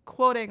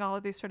quoting all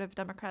of these sort of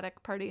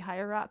Democratic Party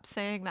higher-ups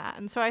saying that.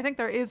 And so I think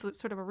there is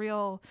sort of a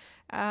real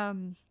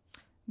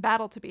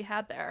battle to be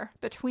had there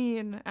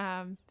between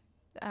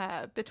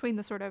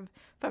the sort of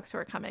folks who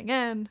are coming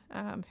in,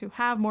 who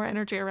have more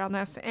energy around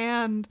this,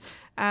 and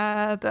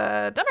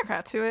the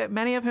Democrats, who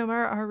many of whom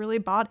are really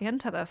bought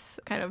into this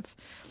kind of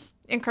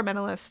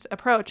incrementalist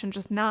approach and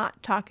just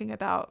not talking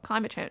about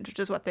climate change, which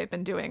is what they've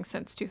been doing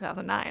since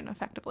 2009,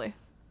 effectively.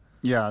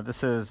 Yeah,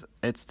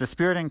 it's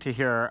dispiriting to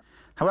hear.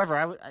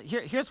 However,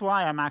 here's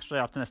why I'm actually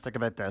optimistic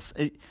about this.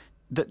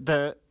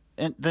 The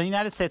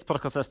United States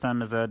political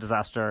system is a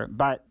disaster,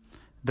 but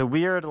the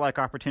weird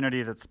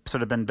opportunity that's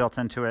sort of been built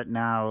into it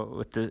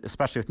now,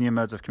 especially with new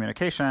modes of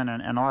communication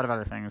and a lot of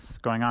other things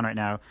going on right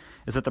now,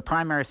 is that the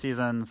primary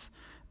seasons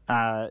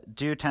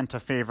do tend to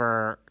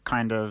favor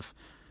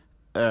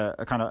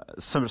a kind of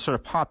sort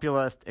of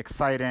populist,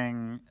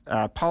 exciting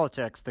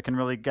politics that can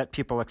really get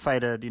people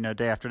excited,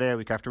 day after day,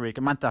 week after week,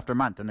 and month after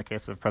month in the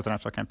case of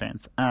presidential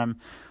campaigns. When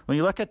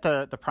you look at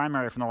the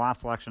primary from the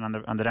last election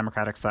on the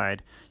Democratic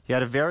side, you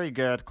had a very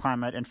good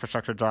climate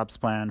infrastructure jobs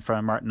plan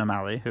from Martin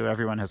O'Malley, who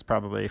everyone has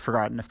probably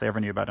forgotten if they ever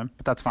knew about him,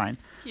 but that's fine.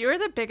 You're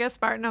the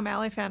biggest Martin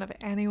O'Malley fan of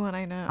anyone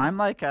I know.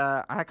 I'm I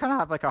kind of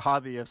have a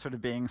hobby of sort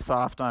of being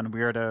soft on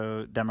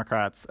weirdo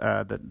Democrats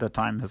that the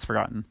time has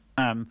forgotten.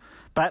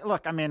 But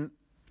look, I mean,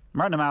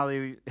 Martin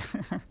O'Malley,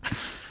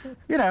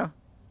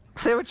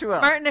 say what you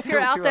will. Martin, if you're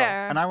out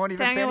there, and I won't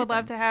even Daniel say would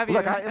love to have you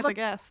as a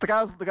guest. The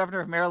guy was the governor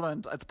of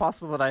Maryland. It's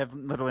possible that I have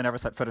literally never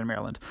set foot in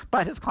Maryland,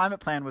 but his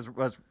climate plan was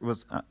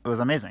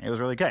amazing. It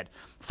was really good.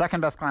 Second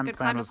best climate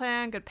plan. Good climate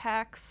plan, good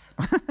packs.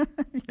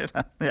 Yeah.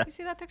 Did you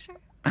see that picture?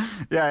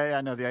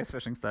 Yeah. No, the ice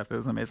fishing stuff. It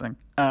was amazing.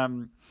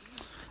 Bernie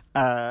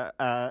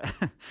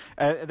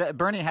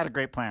had a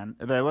great plan,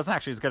 but it wasn't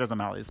actually as good as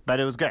O'Malley's, but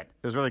it was good.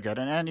 It was really good,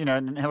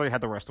 and Hillary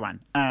had the worst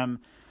one.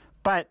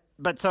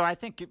 But so I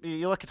think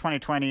you look at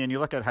 2020 and you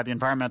look at how the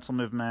environmental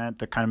movement,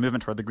 the kind of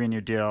movement toward the Green New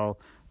Deal,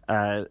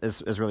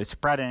 is really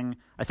spreading.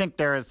 I think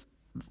there is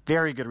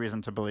very good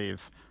reason to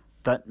believe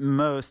that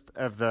most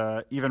of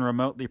the even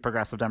remotely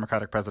progressive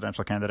Democratic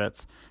presidential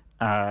candidates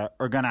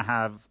are going to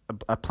have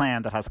a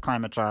plan that has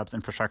climate, jobs,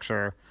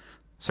 infrastructure,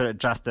 sort of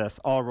justice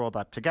all rolled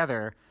up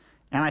together.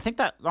 And I think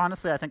that,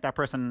 honestly, that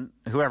person,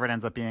 whoever it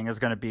ends up being, is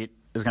going to beat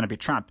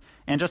Trump.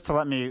 And just to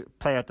let me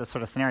play out this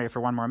sort of scenario for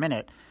one more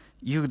minute,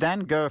 you then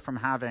go from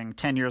having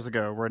 10 years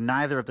ago where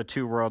neither of the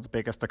two world's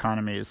biggest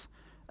economies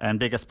and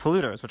biggest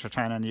polluters, which are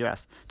China and the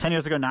U.S., 10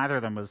 years ago, neither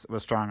of them was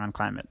strong on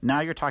climate.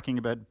 Now you're talking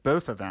about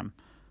both of them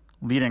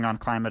leading on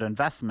climate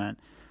investment.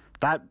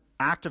 That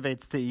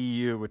activates the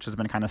EU, which has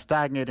been kind of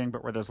stagnating,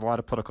 but where there's a lot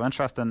of political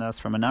interest in this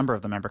from a number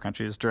of the member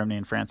countries, Germany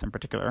and France in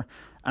particular.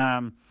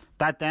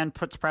 That then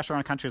puts pressure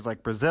on countries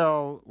like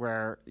Brazil,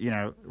 where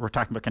we're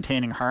talking about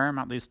containing harm,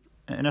 at least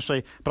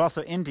initially, but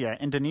also India,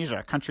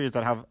 Indonesia, countries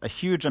that have a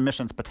huge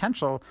emissions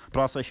potential, but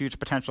also a huge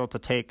potential to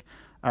take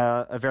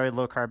a very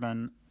low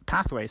carbon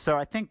pathway. So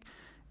I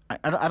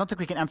don't think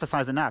we can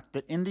emphasize enough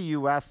that in the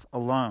U.S.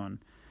 alone,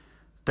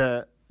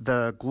 the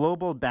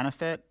global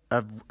benefit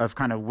of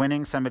kind of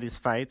winning some of these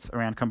fights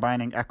around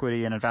combining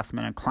equity and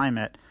investment and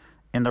climate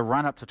in the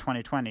run up to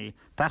 2020,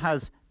 that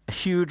has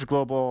huge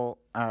global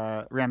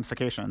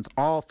ramifications,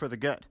 all for the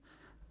good.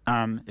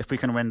 If we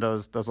can win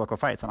those local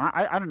fights, and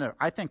I don't know,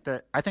 I think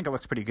it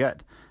looks pretty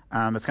good.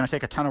 It's going to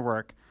take a ton of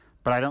work,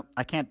 but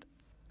I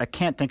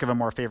can't think of a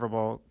more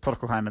favorable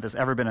political climate that's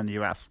ever been in the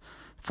U.S.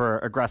 for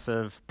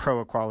aggressive,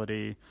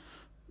 pro-equality,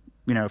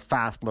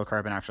 fast, low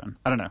carbon action.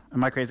 I don't know.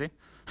 Am I crazy?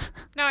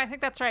 No, I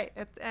think that's right.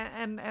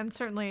 And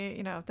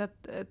certainly,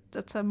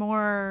 that's a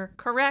more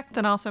correct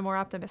and also more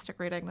optimistic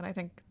reading than I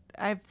think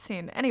I've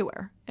seen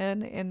anywhere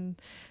in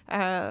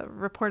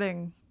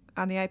reporting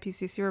on the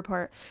IPCC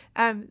report.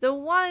 The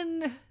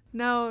one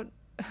note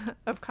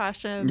of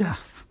caution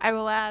I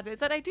will add is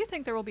that I do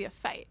think there will be a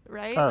fight,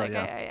 right?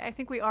 I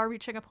think we are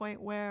reaching a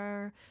point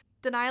where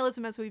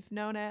denialism as we've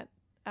known it,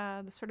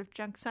 the sort of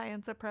junk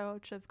science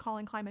approach of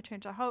calling climate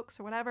change a hoax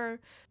or whatever,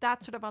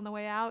 that's sort of on the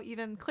way out.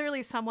 Even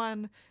clearly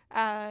someone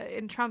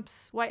in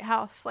Trump's White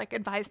House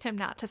advised him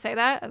not to say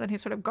that, and then he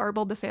sort of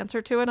garbled this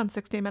answer to it on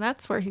 60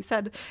 Minutes where he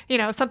said,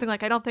 something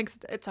like, I don't think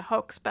it's a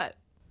hoax, but,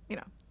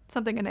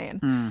 something inane.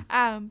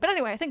 But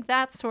anyway, I think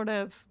that's sort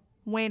of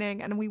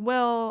waning, and we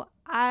will,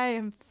 I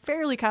am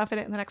fairly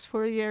confident in the next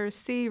 4 years,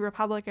 see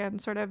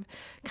Republicans sort of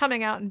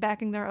coming out and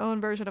backing their own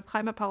version of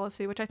climate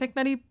policy, which I think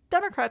many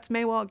Democrats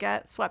may well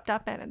get swept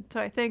up in. And so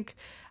I think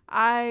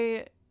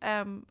I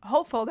am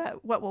hopeful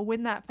that what will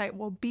win that fight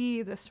will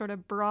be this sort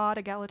of broad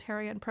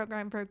egalitarian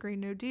program for a Green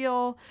New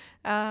Deal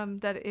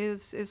that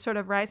is sort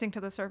of rising to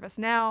the surface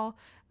now.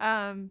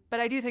 But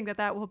I do think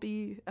that will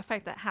be a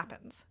fight that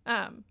happens.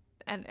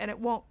 And it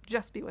won't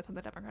just be within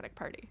the Democratic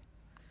Party.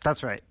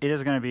 That's right. It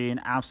is going to be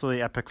an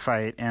absolutely epic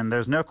fight, and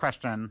there's no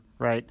question,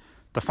 right?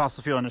 The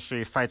fossil fuel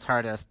industry fights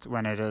hardest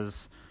when it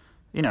is,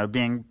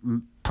 being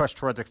pushed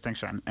towards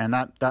extinction, and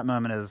that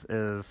moment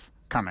is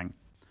coming.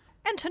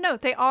 And to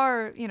note, they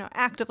are,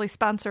 actively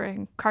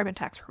sponsoring carbon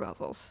tax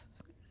proposals.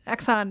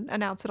 Exxon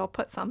announced it'll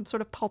put some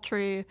sort of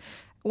paltry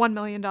 $1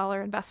 million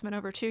investment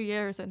over 2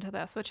 years into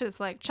this, which is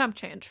like chump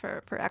change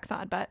for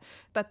Exxon.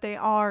 But they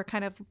are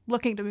kind of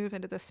looking to move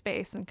into this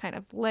space and kind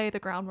of lay the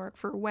groundwork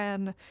for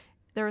when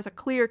there is a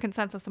clear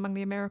consensus among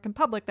the American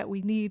public that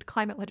we need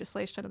climate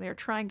legislation, and they are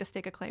trying to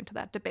stake a claim to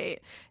that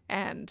debate.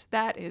 And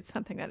that is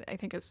something that I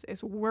think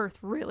is worth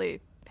really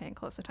paying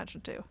close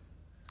attention to.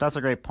 That's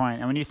a great point.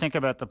 And when you think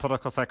about the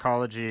political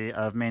psychology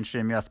of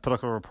mainstream U.S.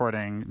 political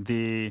reporting,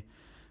 the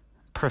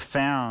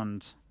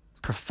profound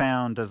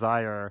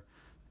desire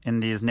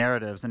in these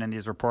narratives and in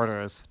these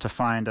reporters to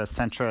find a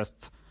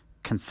centrist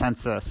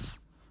consensus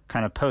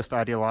kind of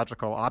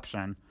post-ideological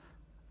option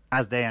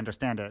as they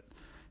understand it,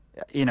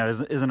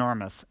 is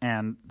enormous,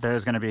 and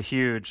there's going to be a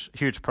huge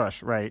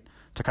push, right,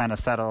 to kind of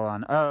settle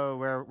on,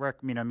 we're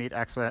meet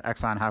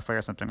Exxon halfway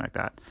or something like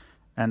that,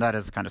 and that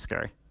is kind of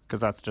scary because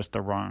that's just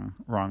the wrong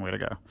way to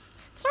go.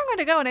 It's the wrong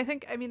way to go, and I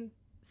think,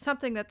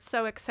 something that's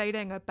so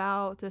exciting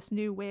about this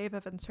new wave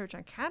of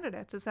insurgent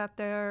candidates is that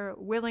they're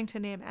willing to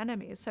name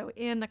enemies. So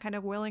in the kind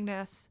of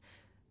willingness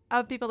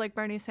of people like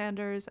Bernie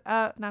Sanders,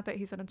 not that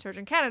he's an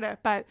insurgent candidate,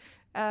 but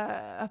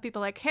of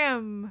people like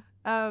him,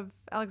 of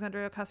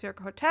Alexandria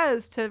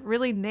Ocasio-Cortez, to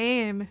really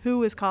name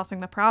who is causing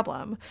the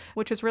problem,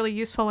 which is really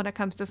useful when it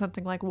comes to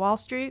something like Wall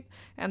Street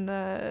and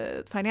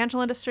the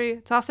financial industry.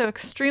 It's also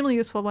extremely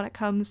useful when it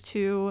comes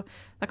to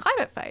the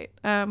climate fight,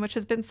 which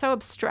has been so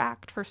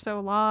abstract for so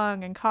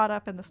long and caught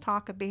up in this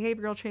talk of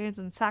behavioral change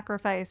and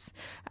sacrifice,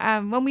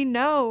 when we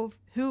know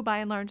who, by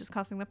and large, is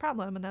causing the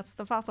problem, and that's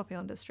the fossil fuel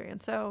industry.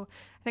 And so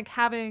I think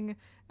having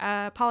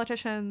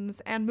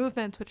politicians and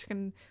movements which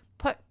can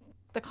put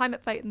the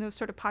climate fight in those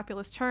sort of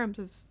populist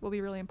terms will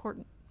be really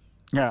important.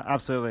 Yeah,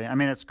 absolutely.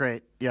 It's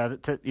great. Yeah,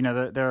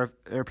 there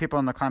are people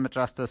in the climate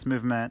justice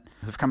movement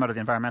who've come out of the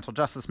environmental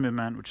justice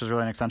movement, which is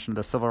really an extension of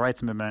the civil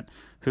rights movement,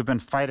 who've been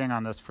fighting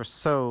on this for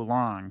so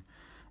long.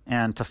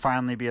 And to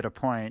finally be at a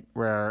point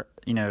where,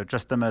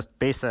 just the most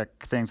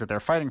basic things that they're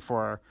fighting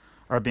for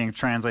are being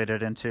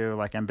translated into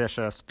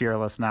ambitious,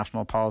 fearless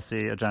national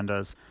policy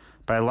agendas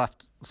by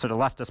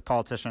leftist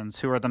politicians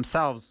who are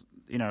themselves,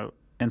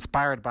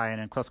 inspired by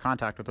and in close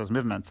contact with those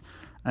movements.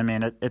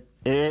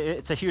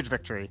 It's a huge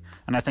victory,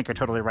 and I think you're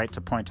totally right to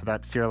point to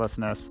that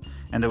fearlessness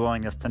and the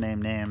willingness to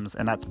name names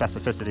and that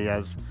specificity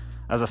as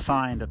a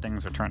sign that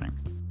things are turning.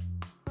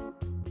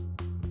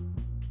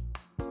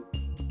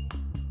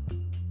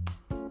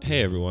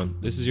 Hey everyone,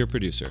 this is your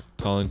producer,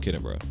 Colin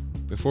Kinneborough.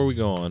 Before we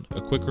go on,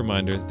 a quick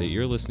reminder that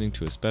you're listening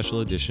to a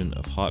special edition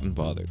of Hot and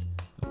Bothered,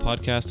 a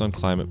podcast on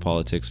climate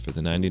politics for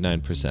the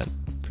 99%,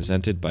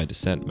 presented by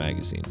Dissent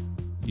Magazine.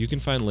 You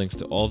can find links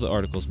to all the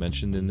articles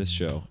mentioned in this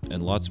show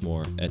and lots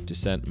more at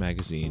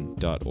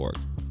dissentmagazine.org.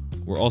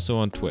 We're also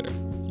on Twitter.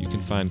 You can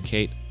find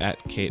Kate at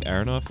Kate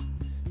Aronoff,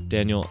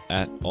 Daniel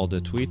at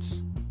Alda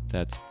Tweets,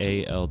 that's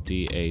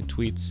ALDA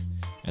Tweets,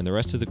 and the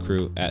rest of the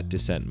crew at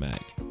Dissent Mag.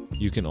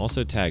 You can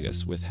also tag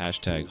us with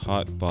hashtag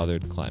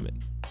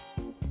HotBotheredClimate.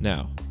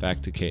 Now,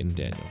 back to Kate and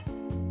Daniel.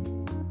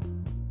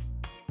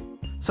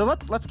 So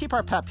let's keep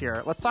our pep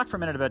here. Let's talk for a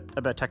minute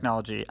about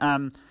technology.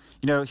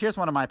 Here's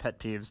one of my pet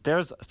peeves.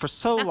 There's for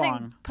so Nothing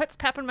long puts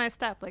pep in my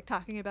step like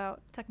talking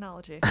about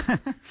technology.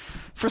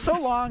 For so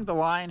long, the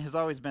line has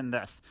always been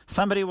this.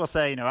 Somebody will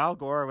say, Al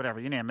Gore or whatever,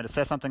 you name it, to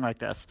say something like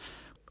this.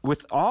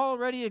 With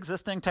already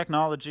existing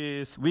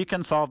technologies, we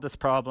can solve this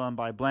problem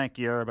by blank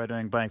year, by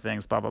doing blank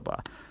things, blah, blah, blah.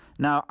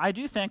 Now, I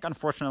do think,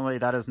 unfortunately,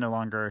 that is no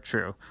longer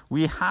true.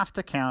 We have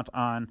to count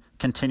on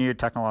continued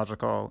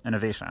technological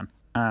innovation.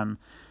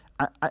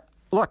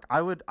 Look,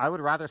 I would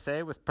rather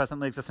say with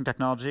presently existing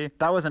technology,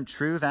 that wasn't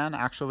true then,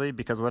 actually,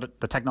 because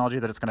the technology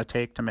that it's going to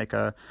take to make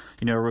a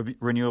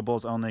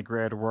renewables only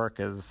grid work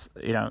is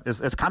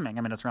coming.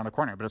 It's around the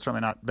corner, but it's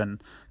certainly not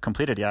been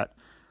completed yet.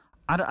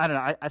 I don't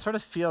know. I sort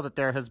of feel that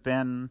there has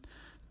been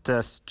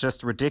this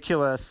just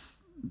ridiculous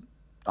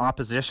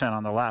opposition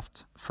on the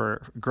left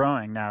for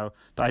growing now.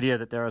 The idea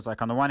that there is,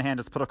 like, on the one hand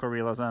is political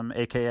realism,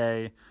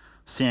 aka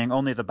seeing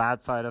only the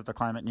bad side of the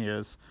climate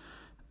news.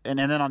 And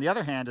then on the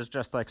other hand is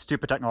just like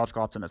stupid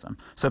technological optimism.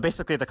 So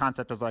basically the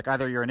concept is like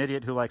either you're an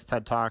idiot who likes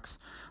TED Talks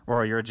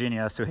or you're a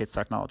genius who hates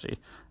technology.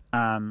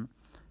 And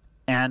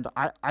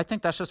I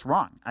think that's just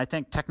wrong. I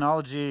think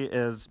technology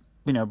is,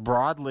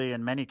 broadly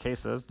in many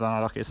cases,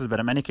 not all cases, but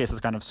in many cases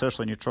kind of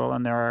socially neutral.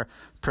 And there are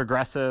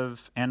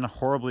progressive and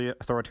horribly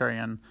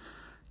authoritarian,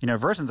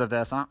 versions of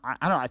this. And I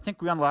don't know. I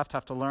think we on the left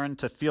have to learn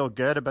to feel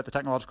good about the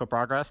technological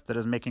progress that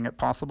is making it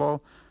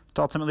possible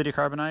to ultimately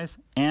decarbonize,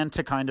 and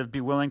to kind of be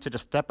willing to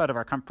just step out of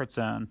our comfort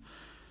zone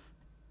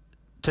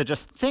to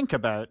just think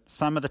about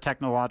some of the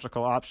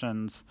technological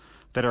options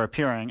that are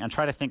appearing and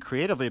try to think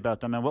creatively about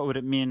them and what would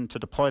it mean to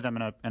deploy them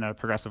in a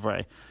progressive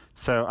way.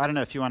 So I don't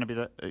know if you want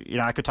to be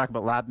I could talk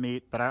about lab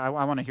meat, but I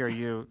want to hear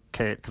you,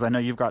 Kate, because I know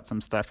you've got some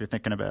stuff you're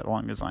thinking about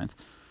along these lines.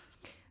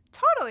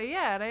 Totally,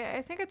 yeah. And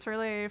I think it's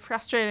really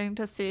frustrating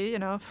to see,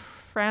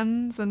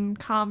 friends and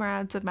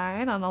comrades of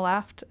mine on the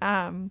left,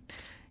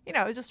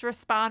 just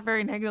respond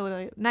very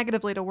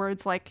negatively to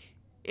words like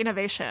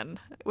innovation,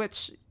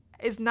 which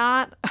is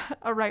not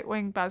a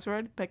right-wing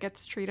buzzword, but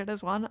gets treated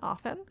as one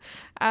often.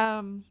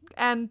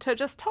 And to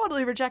just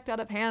totally reject out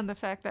of hand the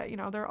fact that,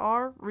 there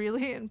are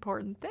really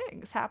important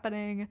things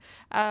happening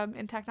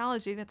in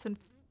technology. And it's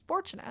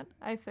unfortunate,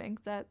 I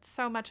think, that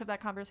so much of that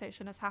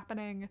conversation is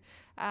happening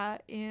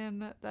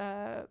in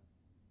the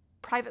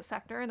private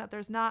sector, and that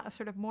there's not a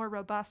sort of more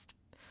robust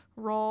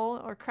role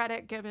or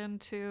credit given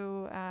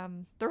to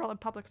the role of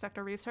public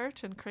sector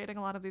research in creating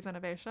a lot of these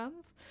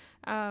innovations.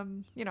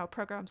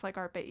 Programs like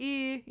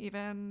ARPA-E,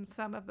 even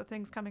some of the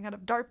things coming out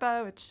of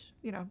DARPA, which,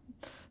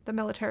 the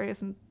military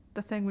isn't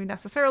the thing we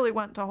necessarily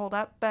want to hold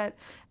up. But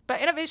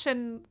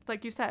innovation,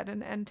 like you said,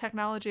 and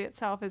technology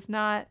itself is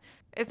not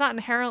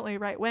inherently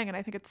right-wing. And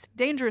I think it's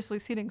dangerously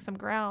ceding some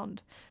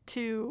ground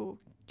to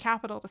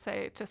capital to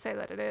say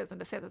that it is, and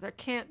to say that there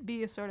can't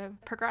be a sort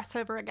of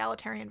progressive or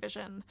egalitarian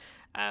vision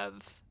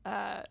of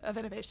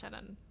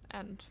innovation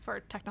and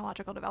for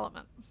technological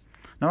development.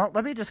 Now,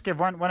 let me just give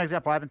one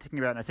example I've been thinking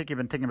about, and I think you've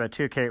been thinking about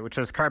too, Kate, which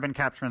is carbon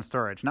capture and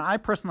storage. Now, I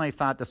personally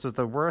thought this was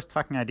the worst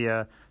fucking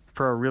idea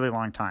for a really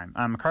long time.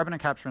 Carbon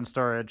capture and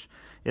storage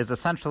is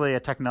essentially a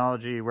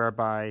technology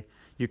whereby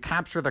you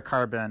capture the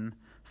carbon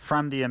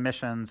from the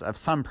emissions of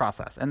some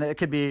process. And it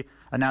could be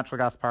a natural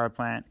gas power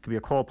plant, it could be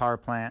a coal power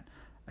plant,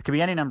 it could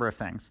be any number of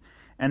things.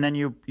 And then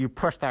you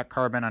push that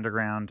carbon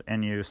underground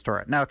and you store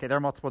it. Now, okay, there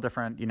are multiple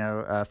different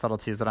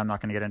subtleties that I'm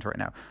not going to get into right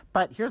now.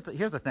 But here's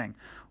the thing.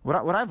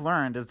 What I've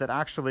learned is that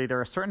actually there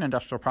are certain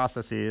industrial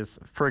processes,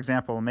 for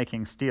example,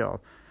 making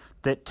steel,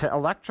 that to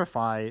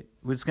electrify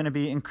was going to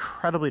be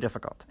incredibly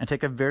difficult and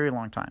take a very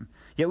long time.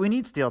 Yet we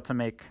need steel to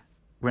make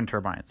wind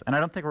turbines. And I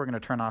don't think we're going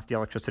to turn off the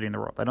electricity in the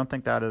world. I don't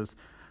think that is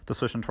the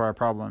solution to our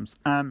problems.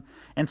 And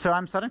so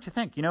I'm starting to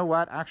think, you know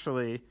what,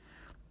 actually,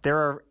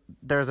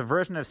 there's a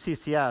version of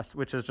CCS,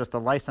 which is just a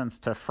license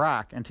to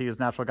frack and to use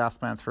natural gas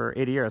plants for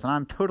 80 years. And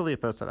I'm totally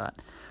opposed to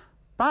that.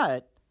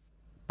 But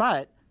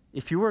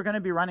if you were going to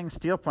be running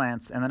steel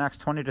plants in the next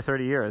 20 to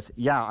 30 years,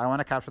 I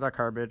want to capture that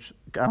garbage.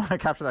 I want to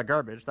capture that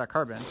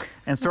carbon,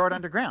 and store it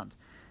underground.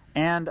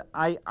 And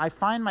I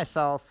find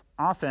myself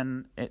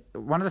often,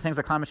 one of the things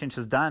that climate change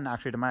has done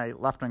actually to my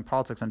left-wing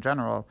politics in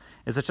general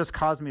is it's just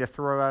caused me to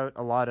throw out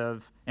a lot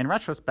of, in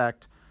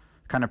retrospect,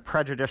 kind of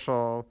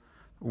prejudicial,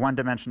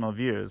 one-dimensional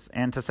views,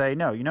 and to say,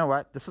 no, you know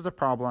what, this is a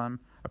problem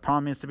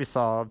needs to be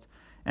solved,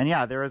 and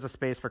there is a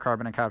space for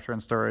carbon and capture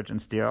and storage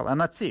and steel, and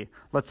let's see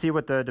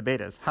what the debate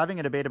is. Having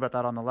a debate about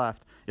that on the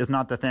left is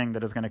not the thing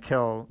that is going to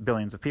kill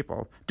billions of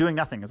people. Doing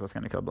nothing is what's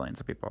going to kill billions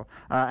of people.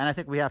 And I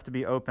think we have to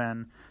be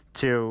open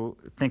to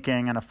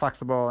thinking in a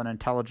flexible and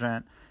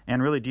intelligent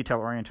and really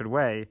detail-oriented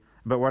way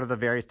about what are the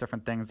various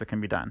different things that can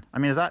be done. I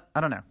mean,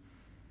 I don't know.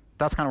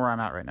 That's kind of where I'm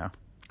at right now.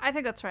 I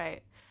think that's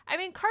right. I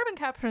mean, carbon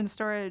capture and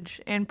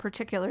storage in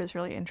particular is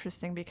really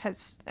interesting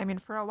because,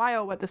 for a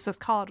while, what this was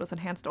called was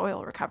enhanced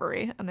oil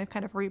recovery, and they've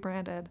kind of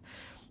rebranded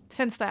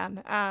since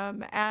then.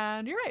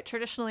 And you're right,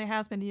 traditionally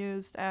has been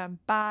used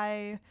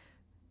by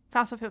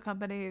fossil fuel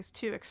companies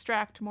to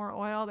extract more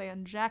oil. They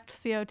inject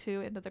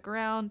CO2 into the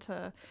ground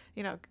to,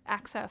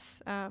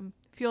 access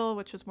fuel,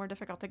 which is more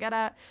difficult to get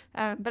at.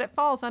 But it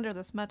falls under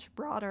this much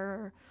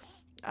broader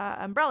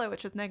umbrella,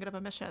 which is negative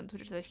emissions,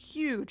 which is a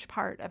huge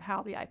part of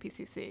how the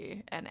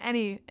IPCC and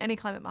any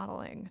climate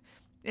modeling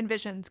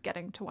envisions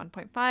getting to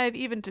 1.5,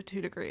 even to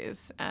 2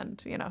 degrees,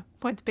 and,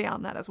 points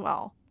beyond that as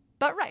well.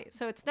 But right,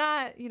 so it's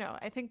not,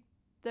 I think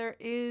there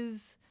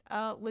is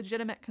a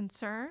legitimate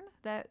concern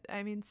that,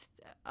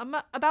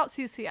 about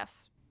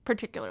CCS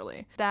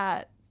particularly,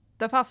 that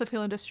the fossil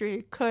fuel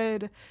industry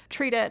could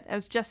treat it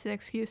as just an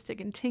excuse to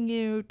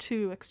continue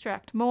to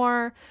extract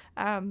more.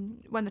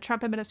 When the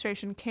Trump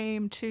administration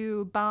came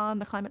to bond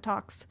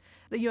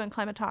the UN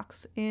climate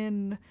talks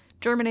in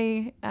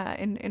Germany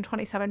in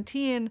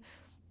 2017,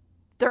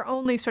 their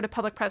only sort of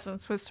public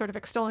presence was sort of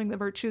extolling the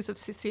virtues of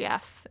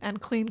CCS and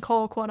clean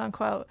coal, quote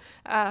unquote,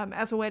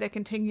 as a way to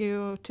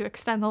continue to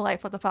extend the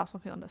life of the fossil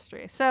fuel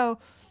industry. So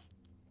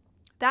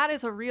that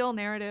is a real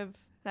narrative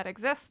that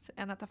exists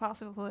and that the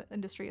fossil fuel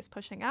industry is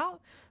pushing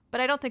out. But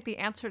I don't think the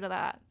answer to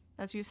that,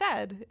 as you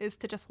said, is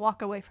to just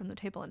walk away from the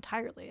table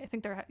entirely. I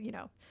think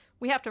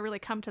we have to really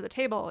come to the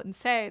table and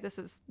say this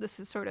is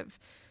sort of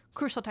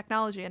crucial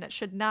technology, and it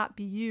should not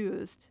be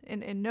used,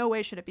 in no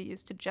way should it be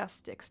used to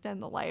just extend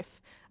the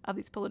life of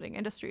these polluting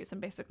industries and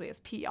basically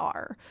as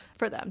PR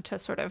for them to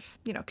sort of,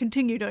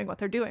 continue doing what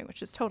they're doing,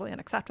 which is totally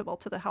unacceptable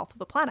to the health of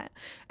the planet.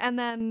 And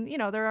then,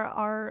 there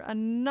are a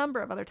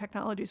number of other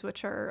technologies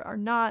which are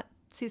not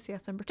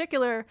CCS in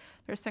particular.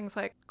 There's things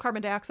like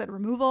carbon dioxide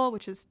removal,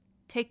 which is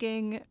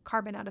taking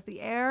carbon out of the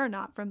air,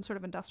 not from sort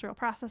of industrial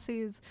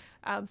processes.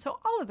 So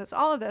all of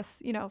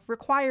this,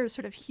 requires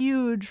sort of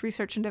huge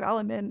research and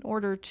development in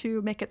order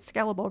to make it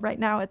scalable. Right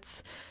now,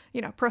 it's,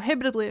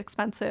 prohibitively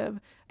expensive.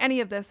 Any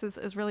of this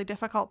is really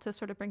difficult to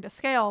sort of bring to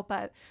scale.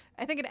 But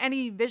I think in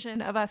any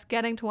vision of us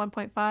getting to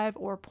 1.5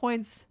 or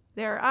points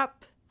there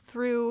up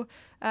through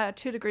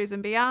 2 degrees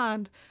and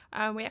beyond,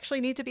 we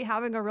actually need to be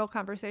having a real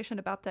conversation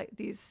about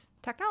these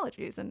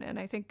technologies. And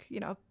I think,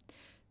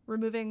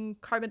 removing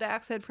carbon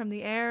dioxide from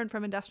the air and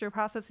from industrial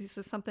processes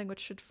is something which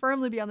should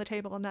firmly be on the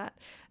table, and that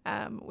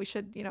we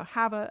should,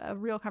 have a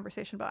real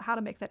conversation about how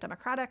to make that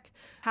democratic,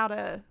 how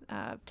to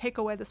take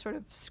away the sort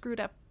of screwed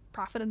up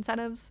profit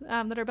incentives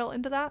that are built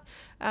into that,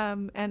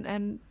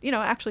 and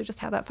actually just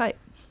have that fight.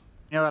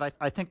 You know what?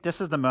 I think this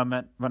is the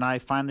moment when I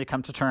finally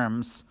come to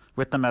terms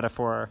with the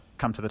metaphor,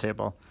 come to the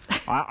table.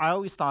 I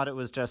always thought it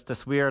was just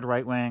this weird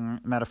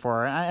right-wing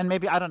metaphor, and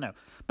maybe, I don't know.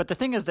 But the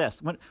thing is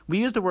this, when we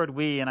use the word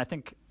we, and I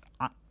think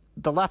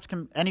the left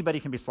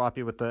anybody can be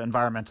sloppy with the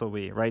environmental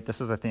we, right?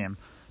 This is a theme.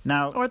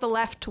 Now, or the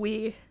left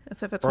we,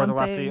 as if it's or one the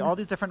left thing. we, all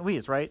these different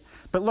we's, right?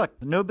 But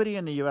look, nobody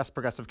in the U.S.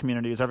 progressive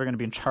community is ever going to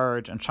be in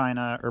charge in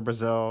China or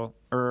Brazil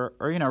or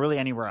really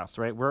anywhere else,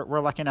 right? We're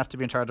lucky enough to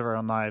be in charge of our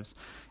own lives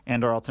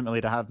and or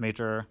ultimately to have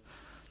major,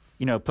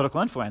 political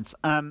influence.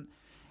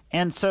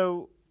 And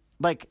so,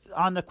 like,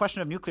 on the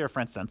question of nuclear, for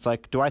instance,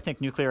 like, do I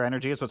think nuclear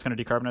energy is what's going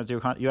to decarbonize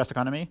the U.S.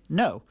 economy?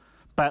 No.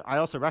 But I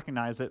also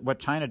recognize that what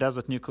China does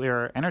with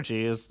nuclear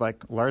energy is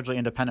like largely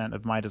independent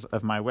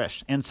of my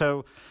wish. And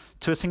so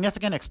to a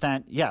significant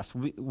extent, yes,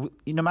 we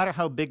no matter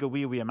how big a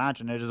we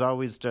imagine, it is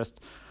always just,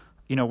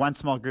 one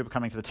small group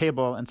coming to the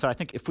table. And so I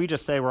think if we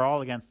just say we're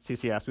all against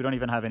CCS, we don't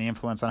even have any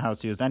influence on how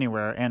it's used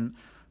anywhere. And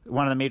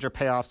one of the major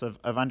payoffs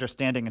of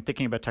understanding and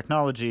thinking about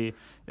technology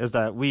is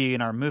that we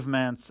in our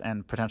movements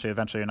and potentially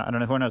eventually, I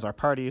don't know, who knows, our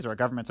parties or our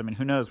governments,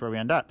 who knows where we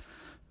end up.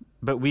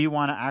 But we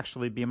want to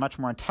actually be much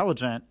more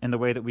intelligent in the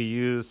way that we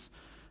use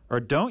or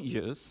don't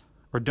use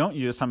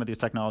some of these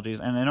technologies.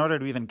 And in order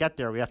to even get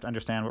there, we have to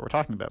understand what we're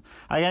talking about.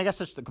 I guess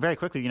just very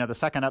quickly, the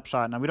second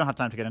upshot, and we don't have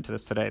time to get into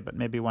this today, but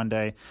maybe one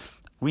day,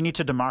 we need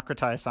to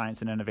democratize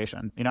science and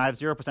innovation. I have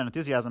 0%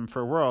 enthusiasm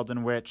for a world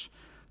in which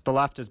the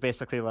left is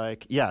basically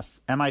like, yes,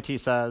 MIT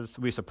says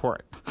we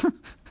support.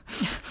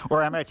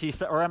 or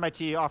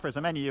MIT offers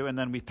a menu and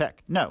then we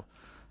pick. No.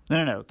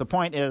 The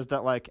point is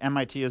that like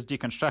MIT is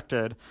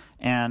deconstructed,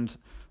 and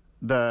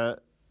the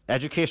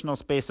educational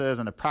spaces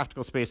and the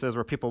practical spaces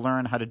where people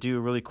learn how to do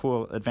really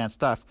cool advanced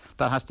stuff,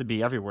 that has to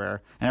be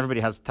everywhere, and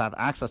everybody has to have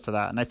access to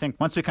that. And I think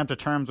once we come to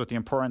terms with the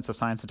importance of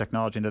science and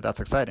technology and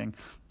that's exciting,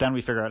 then we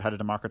figure out how to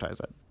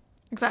democratize it.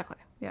 Exactly.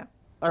 Yeah.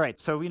 All right,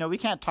 so we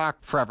can't talk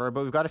forever,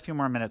 but we've got a few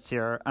more minutes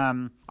here.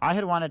 I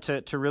had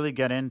wanted to really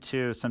get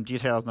into some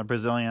details in the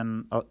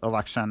Brazilian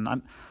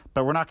election,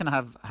 but we're not going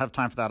to have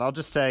time for that. I'll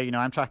just say,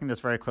 I'm tracking this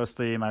very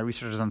closely. My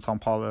research is in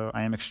São Paulo.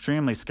 I am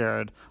extremely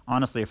scared,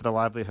 honestly, for the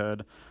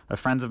livelihood of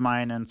friends of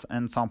mine in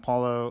São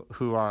Paulo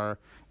who are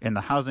in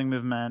the housing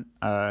movement,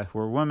 who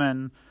are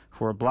women,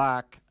 who are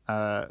black, who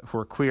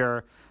are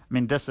queer. I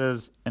mean, this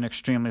is an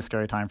extremely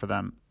scary time for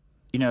them.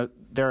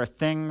 There are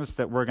things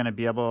that we're going to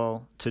be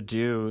able to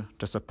do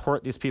to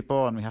support these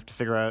people, and we have to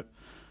figure out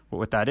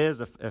what that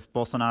is. If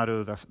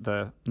Bolsonaro,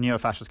 the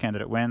neo-fascist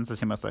candidate, wins, as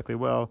he most likely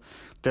will,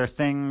 there are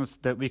things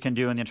that we can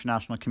do in the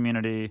international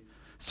community,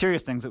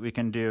 serious things that we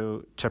can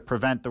do to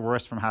prevent the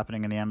worst from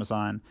happening in the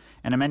Amazon,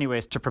 and in many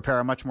ways to prepare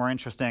a much more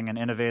interesting and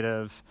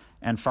innovative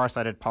and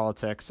far-sighted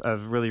politics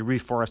of really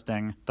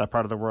reforesting that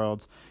part of the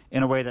world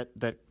in a way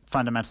that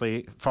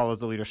fundamentally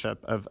follows the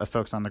leadership of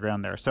folks on the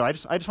ground there. So I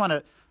just want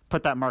to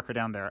put that marker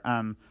down there.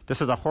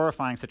 This is a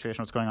horrifying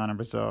situation, what's going on in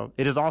Brazil.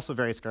 It is also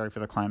very scary for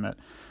the climate,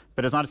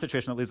 but it's not a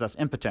situation that leaves us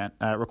impotent.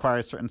 It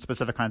requires certain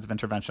specific kinds of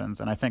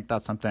interventions, and I think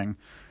that's something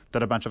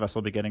that a bunch of us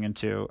will be getting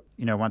into,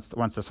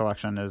 once this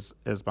election is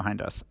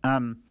behind us.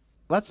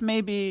 Let's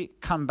maybe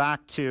come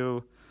back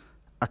to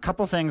a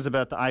couple things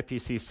about the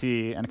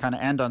IPCC and kind of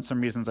end on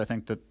some reasons I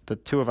think that the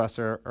two of us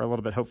are a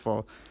little bit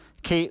hopeful.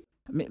 Kate,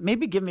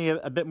 maybe give me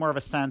a bit more of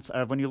a sense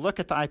of when you look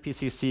at the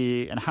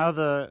IPCC and how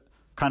the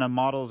kind of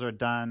models are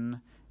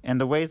done and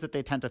the ways that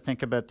they tend to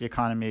think about the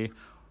economy,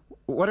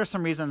 what are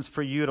some reasons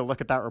for you to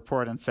look at that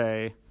report and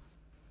say,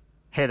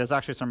 hey, there's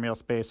actually some real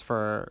space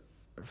for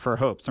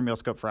hope, some real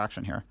scope for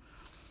action here?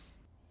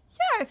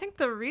 Yeah, I think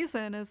the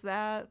reason is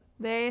that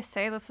they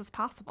say this is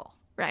possible,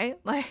 right?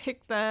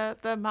 Like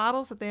the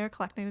models that they are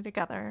collecting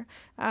together,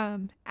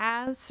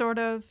 as sort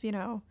of,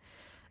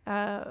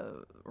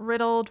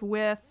 riddled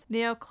with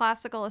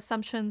neoclassical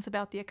assumptions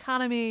about the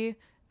economy,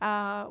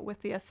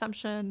 with the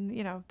assumption,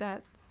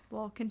 that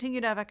we'll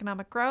continue to have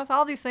economic growth.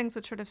 All these things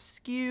that sort of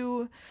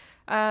skew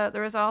the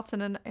results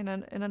in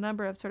a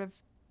number of sort of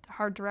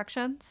hard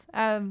directions.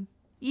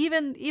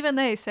 Even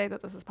they say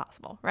that this is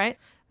possible, right?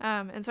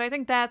 And so I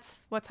think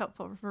that's what's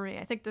helpful for me.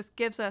 I think this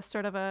gives us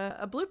sort of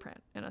a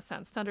blueprint, in a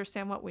sense, to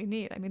understand what we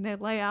need. I mean, they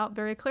lay out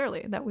very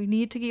clearly that we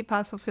need to keep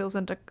fossil fuels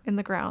in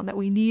the ground, that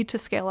we need to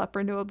scale up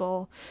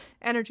renewable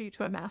energy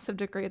to a massive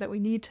degree, that we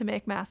need to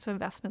make massive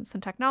investments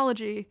in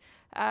technology.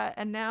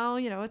 And now,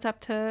 it's up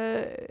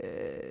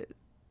to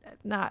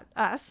not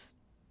us,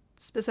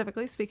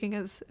 specifically speaking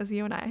as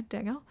you and I,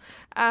 Daniel,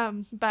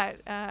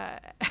 but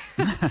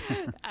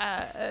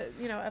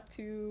up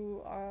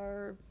to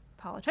our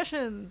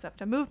politicians, up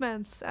to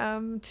movements,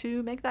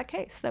 to make that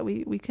case that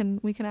we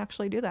can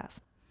actually do this.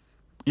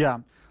 Yeah,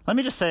 let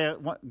me just say,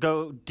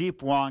 go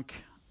deep wonk,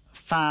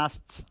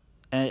 fast,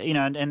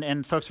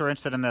 and folks who are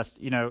interested in this,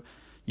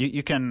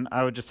 you can,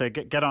 I would just say,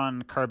 get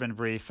on Carbon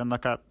Brief and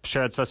look up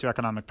shared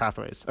socioeconomic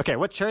pathways. Okay,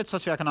 what shared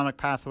socioeconomic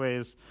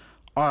pathways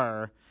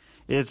are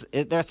is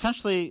they're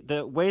essentially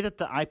the way that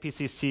the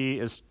IPCC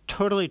is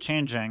totally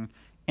changing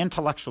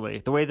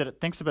intellectually, the way that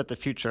it thinks about the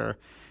future,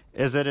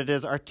 is that it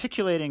is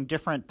articulating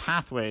different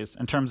pathways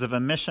in terms of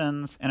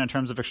emissions and in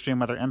terms of extreme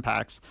weather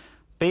impacts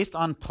based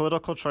on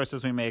political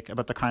choices we make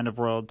about the kind of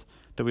world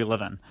that we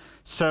live in.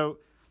 So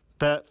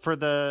for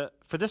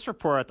this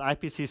report, the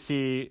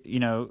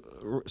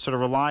IPCC, sort of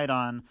relied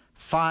on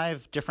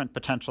 5 different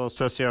potential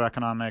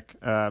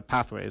socioeconomic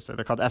pathways, or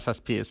they're called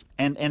SSPs,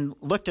 and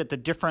looked at the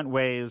different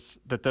ways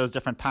that those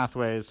different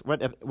pathways,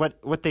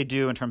 what they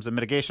do in terms of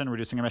mitigation,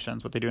 reducing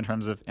emissions, what they do in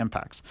terms of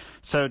impacts.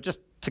 So just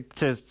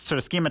to sort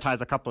of schematize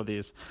a couple of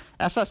these,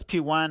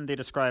 SSP1 they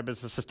describe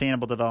as a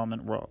sustainable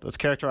development world. It's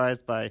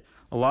characterized by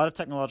a lot of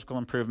technological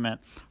improvement,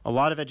 a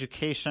lot of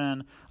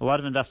education, a lot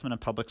of investment in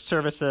public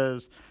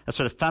services, a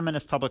sort of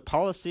feminist public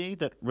policy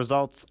that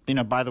results,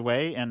 by the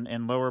way,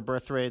 in lower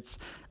birth rates,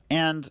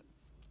 and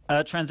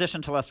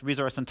transition to less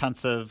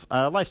resource-intensive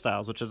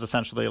lifestyles, which is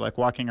essentially like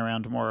walking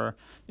around more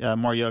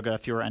yoga,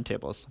 fewer end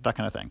tables, that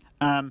kind of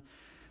thing.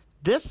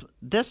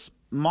 This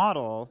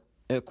model,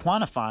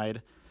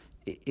 quantified,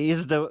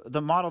 is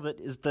the model that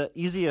is the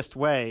easiest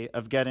way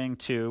of getting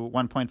to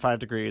 1.5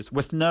 degrees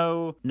with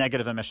no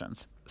negative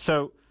emissions.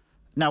 So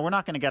now we're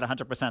not going to get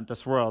 100%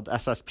 this world,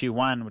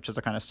 SSP1, which is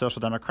a kind of social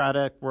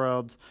democratic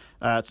world.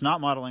 It's not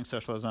modeling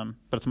socialism,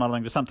 but it's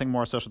modeling just something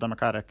more social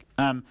democratic.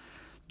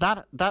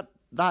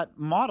 That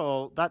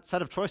model, that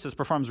set of choices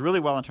performs really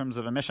well in terms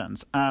of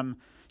emissions.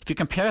 If you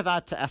compare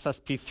that to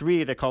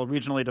SSP3, they call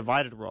regionally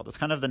divided world. It's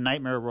kind of the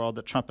nightmare world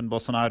that Trump and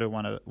Bolsonaro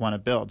want to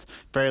build.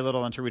 Very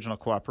little interregional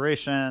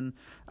cooperation,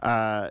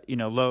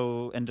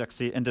 low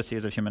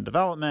indices of human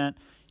development,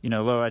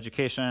 low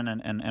education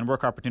and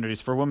work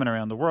opportunities for women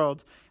around the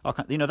world.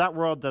 That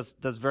world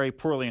does very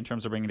poorly in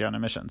terms of bringing down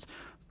emissions.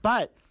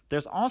 But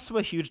there's also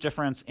a huge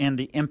difference in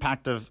the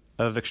impact of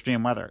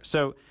extreme weather.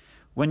 So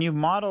when you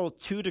model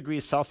 2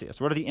 degrees Celsius,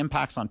 what are the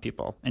impacts on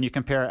people? And you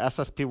compare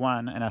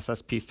SSP1 and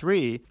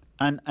SSP3,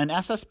 an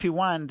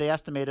SSP1, they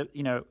estimate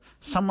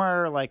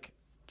somewhere like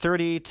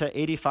 30 to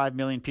 85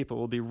 million people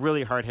will be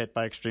really hard hit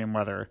by extreme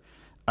weather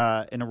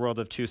in a world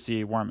of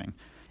 2C warming.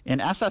 In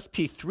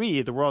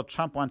SSP3, the world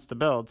Trump wants to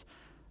build,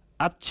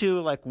 up to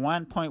like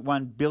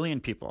 1.1 billion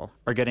people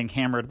are getting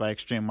hammered by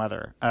extreme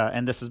weather.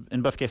 And this is,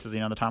 in both cases, the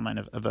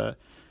timeline of a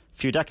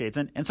few decades.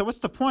 And so what's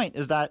the point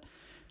is that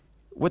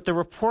what the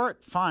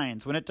report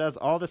finds when it does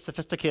all this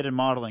sophisticated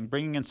modeling,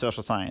 bringing in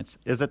social science,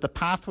 is that the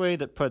pathway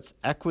that puts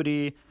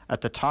equity at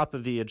the top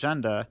of the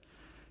agenda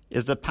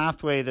is the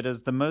pathway that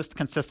is the most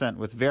consistent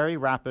with very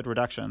rapid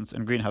reductions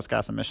in greenhouse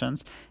gas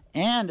emissions,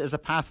 and is a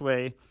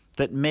pathway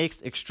that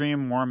makes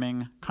extreme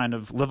warming kind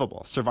of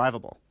livable,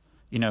 survivable,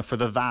 for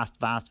the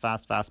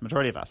vast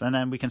majority of us. And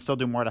then we can still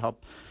do more to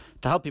help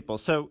people.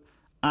 So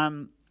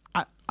to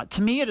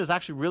me, it is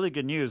actually really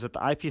good news that the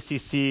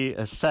IPCC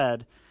has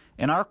said,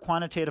 in our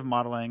quantitative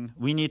modeling,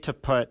 we need to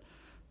put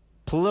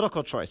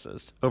political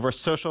choices over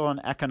social and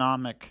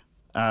economic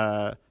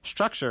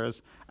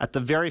structures at the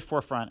very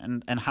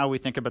forefront and how we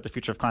think about the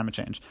future of climate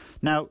change.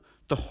 Now,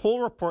 the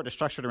whole report is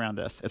structured around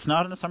this. It's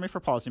not in the summary for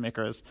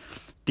policymakers.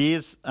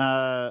 This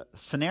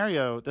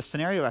scenario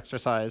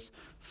exercise,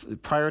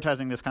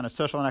 prioritizing this kind of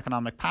social and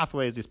economic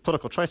pathways, these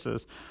political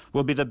choices,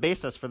 will be the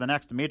basis for the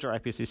next major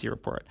IPCC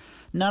report.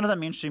 None of the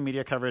mainstream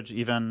media coverage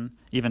even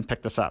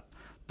picked this up.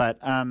 But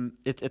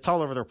it's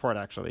all over the report,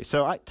 actually.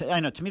 So I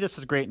know, to me, this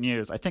is great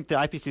news. I think the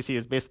IPCC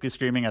is basically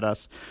screaming at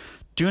us,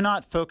 do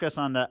not focus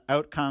on the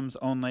outcomes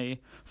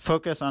only.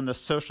 Focus on the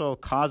social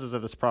causes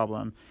of this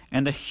problem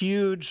and the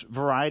huge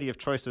variety of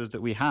choices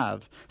that we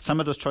have. Some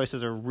of those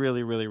choices are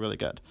really, really, really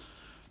good.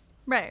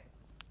 Right.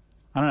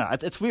 I don't know.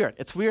 It's weird.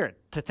 It's weird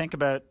to think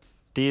about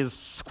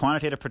these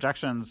quantitative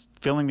projections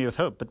filling me with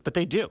hope, but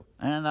they do.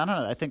 And I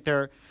don't know. I think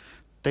they're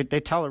they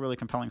tell a really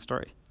compelling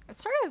story. It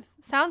sort of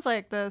sounds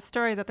like the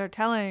story that they're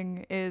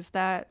telling is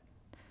that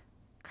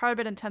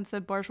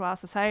carbon-intensive bourgeois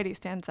society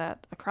stands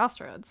at a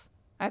crossroads,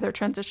 either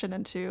transition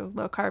into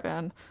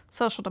low-carbon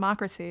social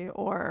democracy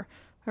or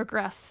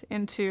regress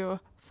into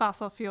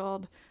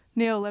fossil-fueled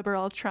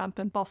neoliberal Trump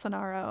and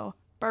Bolsonaro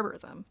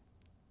barbarism.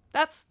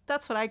 That's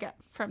what I get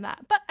from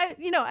that. But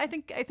I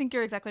think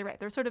you're exactly right.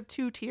 There's sort of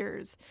two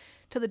tiers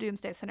to the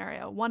doomsday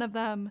scenario. One of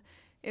them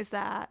is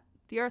that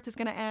the Earth is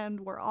going to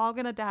end. We're all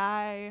going to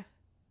die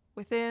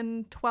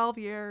within 12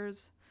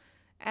 years,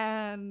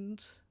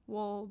 and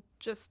we'll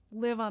just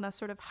live on a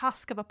sort of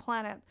husk of a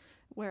planet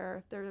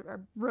where there are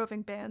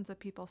roving bands of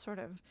people sort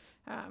of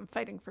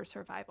fighting for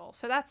survival.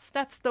 So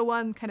that's the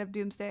one kind of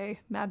doomsday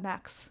Mad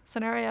Max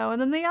scenario.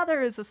 And then the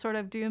other is a sort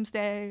of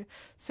doomsday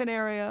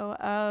scenario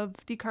of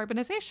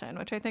decarbonization,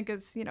 which I think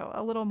is,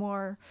 a little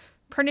more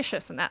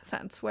pernicious in that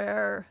sense,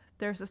 where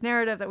there's this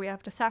narrative that we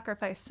have to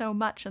sacrifice so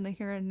much in the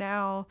here and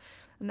now,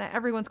 and that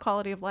everyone's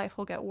quality of life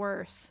will get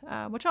worse,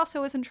 which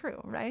also isn't true,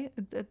 right?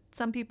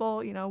 Some people,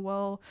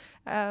 will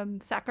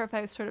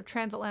sacrifice sort of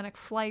transatlantic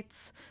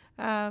flights.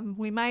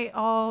 We might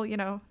all,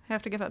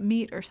 have to give up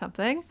meat or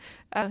something.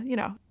 I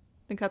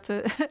think that's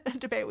a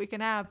debate we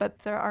can have, but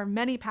there are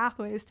many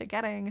pathways to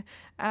getting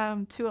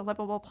to a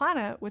livable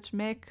planet, which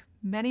make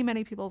many,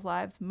 many people's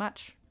lives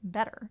much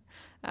better.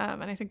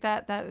 And I think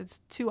that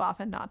is too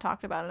often not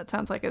talked about, and it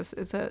sounds like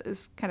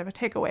is kind of a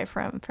takeaway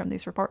from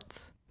these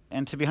reports.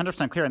 And to be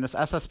 100% clear, in this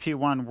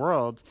SSP1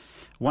 world,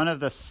 one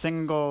of the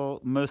single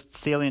most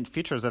salient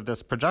features of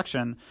this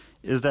projection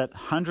is that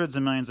hundreds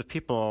of millions of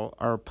people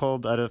are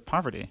pulled out of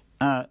poverty.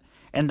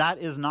 And that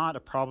is not a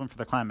problem for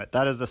the climate.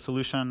 That is the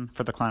solution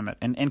for the climate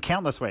in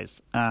countless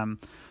ways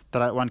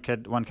that one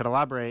could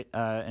elaborate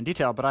in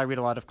detail. But I read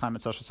a lot of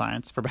climate social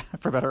science, for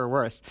better or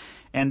worse.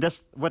 And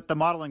what the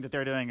modeling that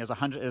they're doing is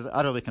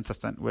utterly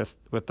consistent with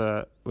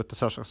the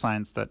social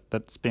science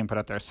that's being put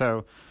out there.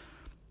 So,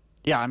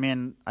 yeah, I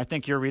mean, I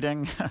think your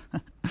reading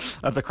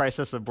of the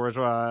crisis of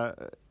bourgeois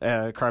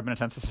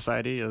carbon-intensive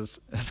society is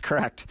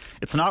correct.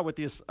 It's not what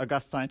these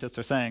august scientists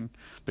are saying,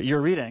 but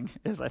your reading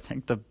is, I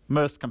think, the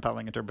most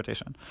compelling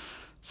interpretation.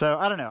 So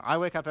I don't know. I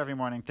wake up every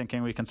morning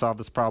thinking we can solve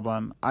this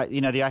problem. The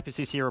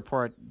IPCC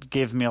report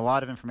gave me a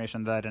lot of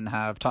information that I didn't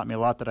have, taught me a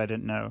lot that I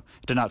didn't know.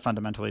 It did not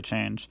fundamentally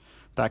change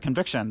that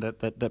conviction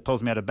that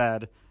pulls me out of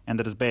bed, and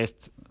that is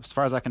based, as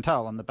far as I can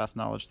tell, on the best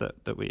knowledge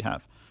that we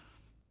have.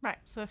 Right.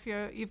 So if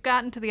you've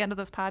gotten to the end of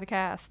this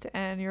podcast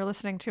and you're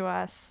listening to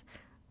us,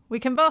 we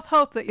can both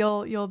hope that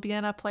you'll be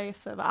in a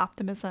place of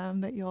optimism,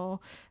 that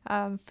you'll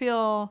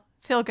feel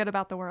good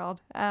about the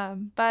world.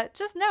 But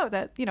just know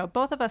that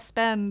both of us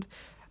spend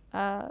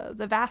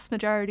the vast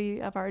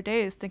majority of our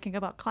days thinking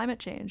about climate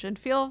change and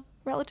feel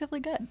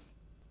relatively good.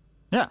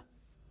 Yeah.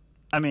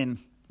 I mean,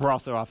 we're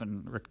also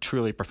often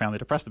truly profoundly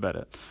depressed about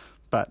it,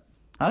 but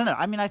I don't know.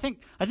 I mean, I think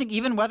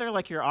even whether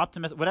you're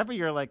optimistic, whatever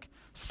your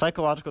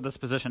psychological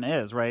disposition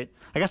is, right?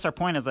 I guess our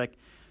point is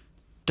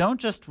don't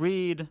just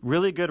read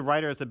really good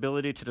writers'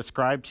 ability to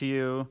describe to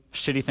you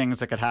shitty things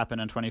that could happen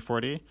in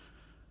 2040,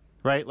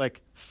 right?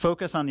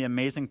 Focus on the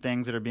amazing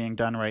things that are being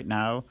done right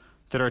now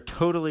that are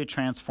totally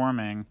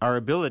transforming our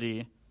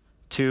ability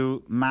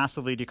to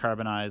massively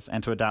decarbonize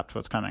and to adapt to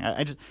what's coming.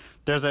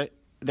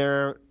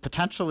 They're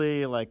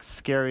potentially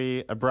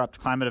scary, abrupt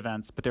climate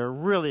events, but they're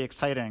really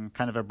exciting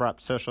kind of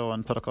abrupt social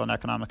and political and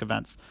economic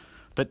events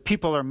that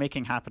people are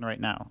making happen right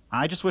now.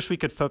 I just wish we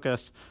could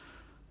focus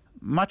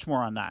much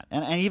more on that.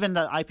 And even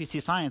the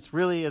IPCC science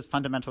really is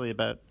fundamentally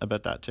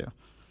about that too.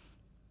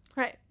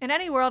 Right. In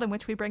any world in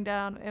which we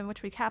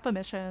cap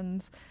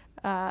emissions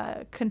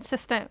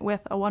consistent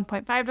with a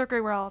 1.5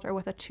 degree world or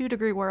with a 2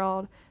 degree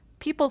world,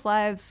 people's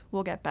lives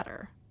will get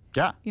better.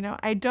 Yeah.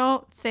 I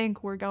don't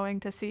think we're going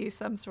to see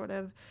some sort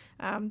of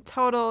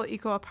total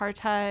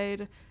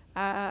eco-apartheid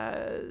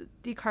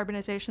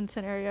decarbonization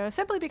scenario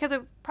simply because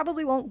it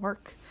probably won't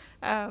work.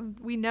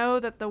 We know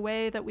that the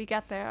way that we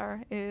get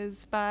there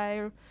is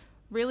by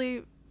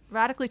really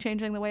radically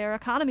changing the way our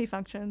economy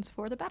functions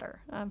for the better,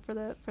 for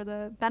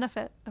the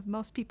benefit of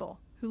most people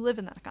who live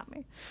in that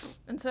economy.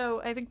 And so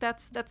I think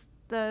that's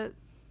the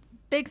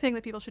big thing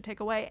that people should take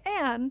away.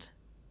 And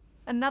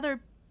another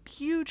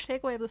huge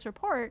takeaway of this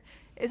report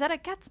is that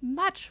it gets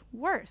much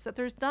worse, that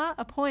there's not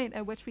a point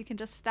at which we can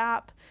just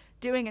stop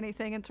doing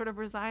anything and sort of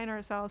resign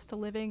ourselves to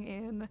living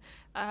in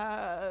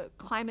a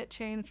climate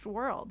changed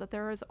world, that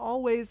there is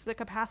always the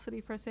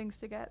capacity for things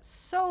to get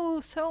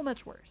so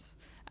much worse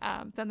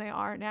than they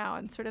are now.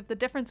 And sort of the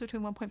difference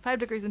between 1.5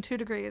 degrees and 2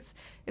 degrees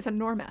is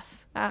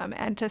enormous.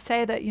 And to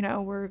say that,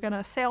 we're going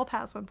to sail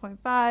past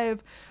 1.5,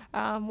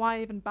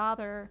 why even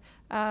bother,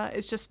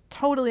 is just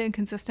totally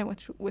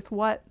inconsistent with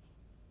what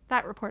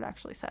that report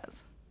actually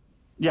says.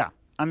 Yeah.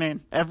 I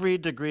mean, every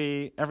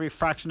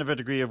fraction of a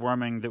degree of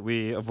warming that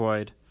we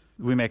avoid,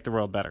 we make the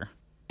world better.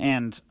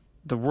 And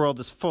the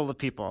world is full of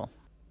people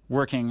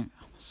working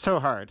so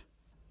hard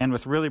and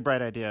with really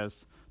bright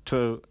ideas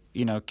to,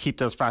 keep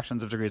those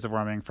fractions of degrees of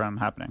warming from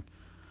happening.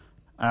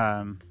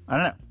 I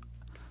don't know.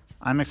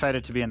 I'm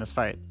excited to be in this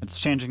fight. It's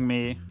changing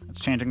me. It's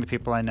changing the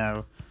people I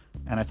know.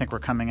 and I think we're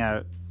coming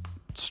out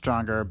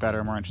stronger,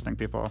 better, more interesting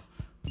people.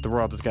 The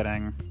world is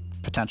getting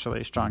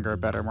potentially stronger,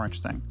 better, more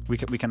interesting. We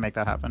can make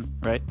that happen,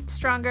 right?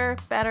 Stronger,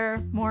 better,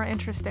 more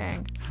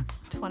interesting.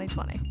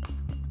 2020.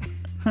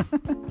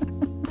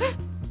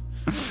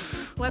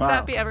 Let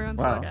that be everyone's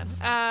slogan.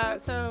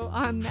 So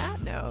on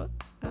that note,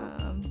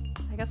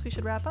 I guess we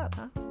should wrap up,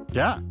 huh?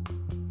 Yeah.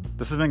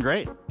 This has been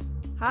great.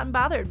 Hot and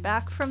Bothered,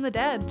 back from the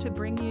dead to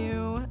bring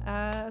you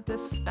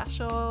this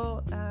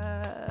special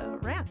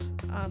rant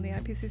on the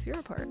IPCC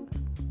report.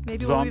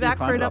 Maybe we'll be back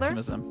for another.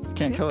 Optimism. You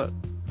can't kill it.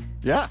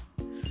 Yeah,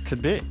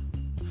 could be.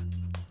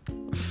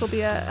 This will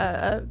be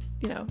a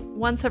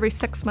once every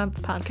 6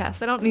 month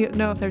podcast. I don't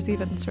know if there's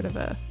even sort of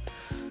a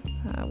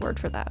word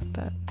for that,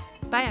 but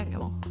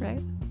biannual,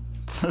 right?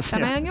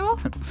 Semi-annual?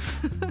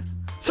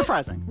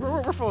 Surprising.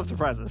 We're full of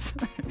surprises.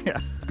 Yeah.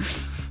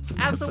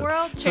 As the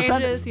world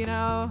changes,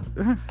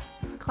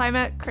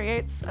 climate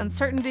creates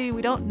uncertainty.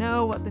 We don't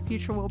know what the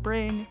future will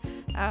bring,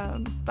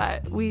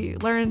 but we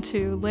learn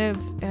to live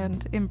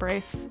and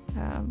embrace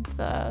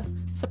the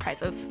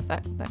surprises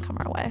that come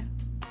our way,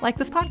 like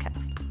this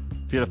podcast.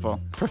 Beautiful.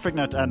 Perfect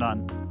note to end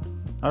on.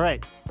 All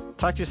right.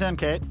 Talk to you soon,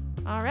 Kate.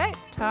 All right.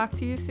 Talk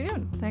to you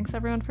soon. Thanks,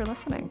 everyone, for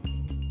listening.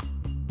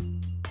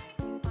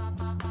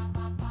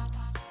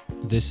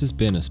 This has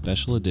been a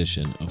special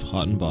edition of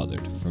Hot and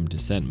Bothered from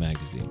Dissent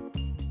Magazine.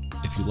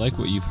 If you like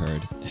what you've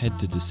heard, head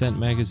to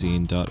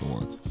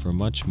dissentmagazine.org for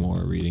much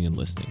more reading and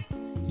listening,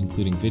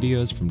 including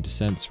videos from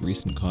Dissent's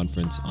recent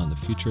conference on the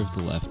future of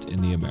the left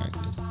in the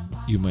Americas.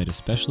 You might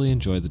especially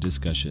enjoy the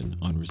discussion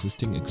on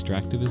resisting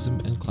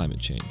extractivism and climate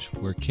change,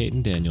 where Kate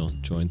and Daniel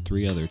joined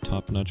 3 other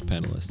top-notch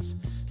panelists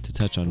to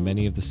touch on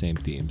many of the same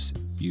themes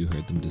you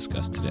heard them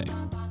discuss today.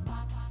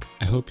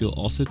 I hope you'll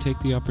also take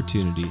the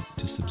opportunity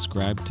to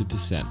subscribe to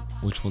Dissent,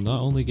 which will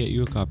not only get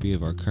you a copy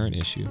of our current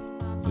issue,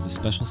 with a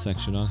special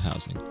section on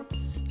housing,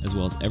 as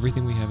well as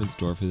everything we have in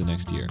store for the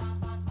next year,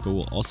 but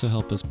will also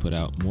help us put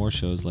out more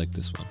shows like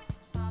this one.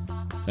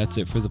 That's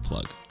it for the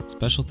plug.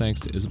 Special thanks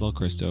to Isabel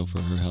Cristo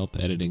for her help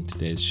editing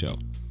today's show.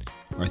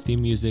 Our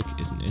theme music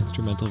is an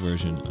instrumental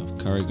version of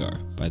Carregar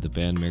by the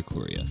band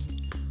Mercurias,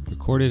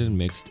 recorded and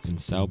mixed in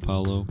Sao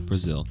Paulo,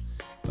 Brazil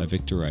by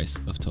Victor Rice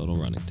of Total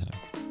Running Time.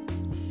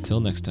 Till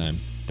next time,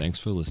 thanks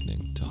for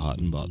listening to Hot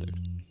and Bothered.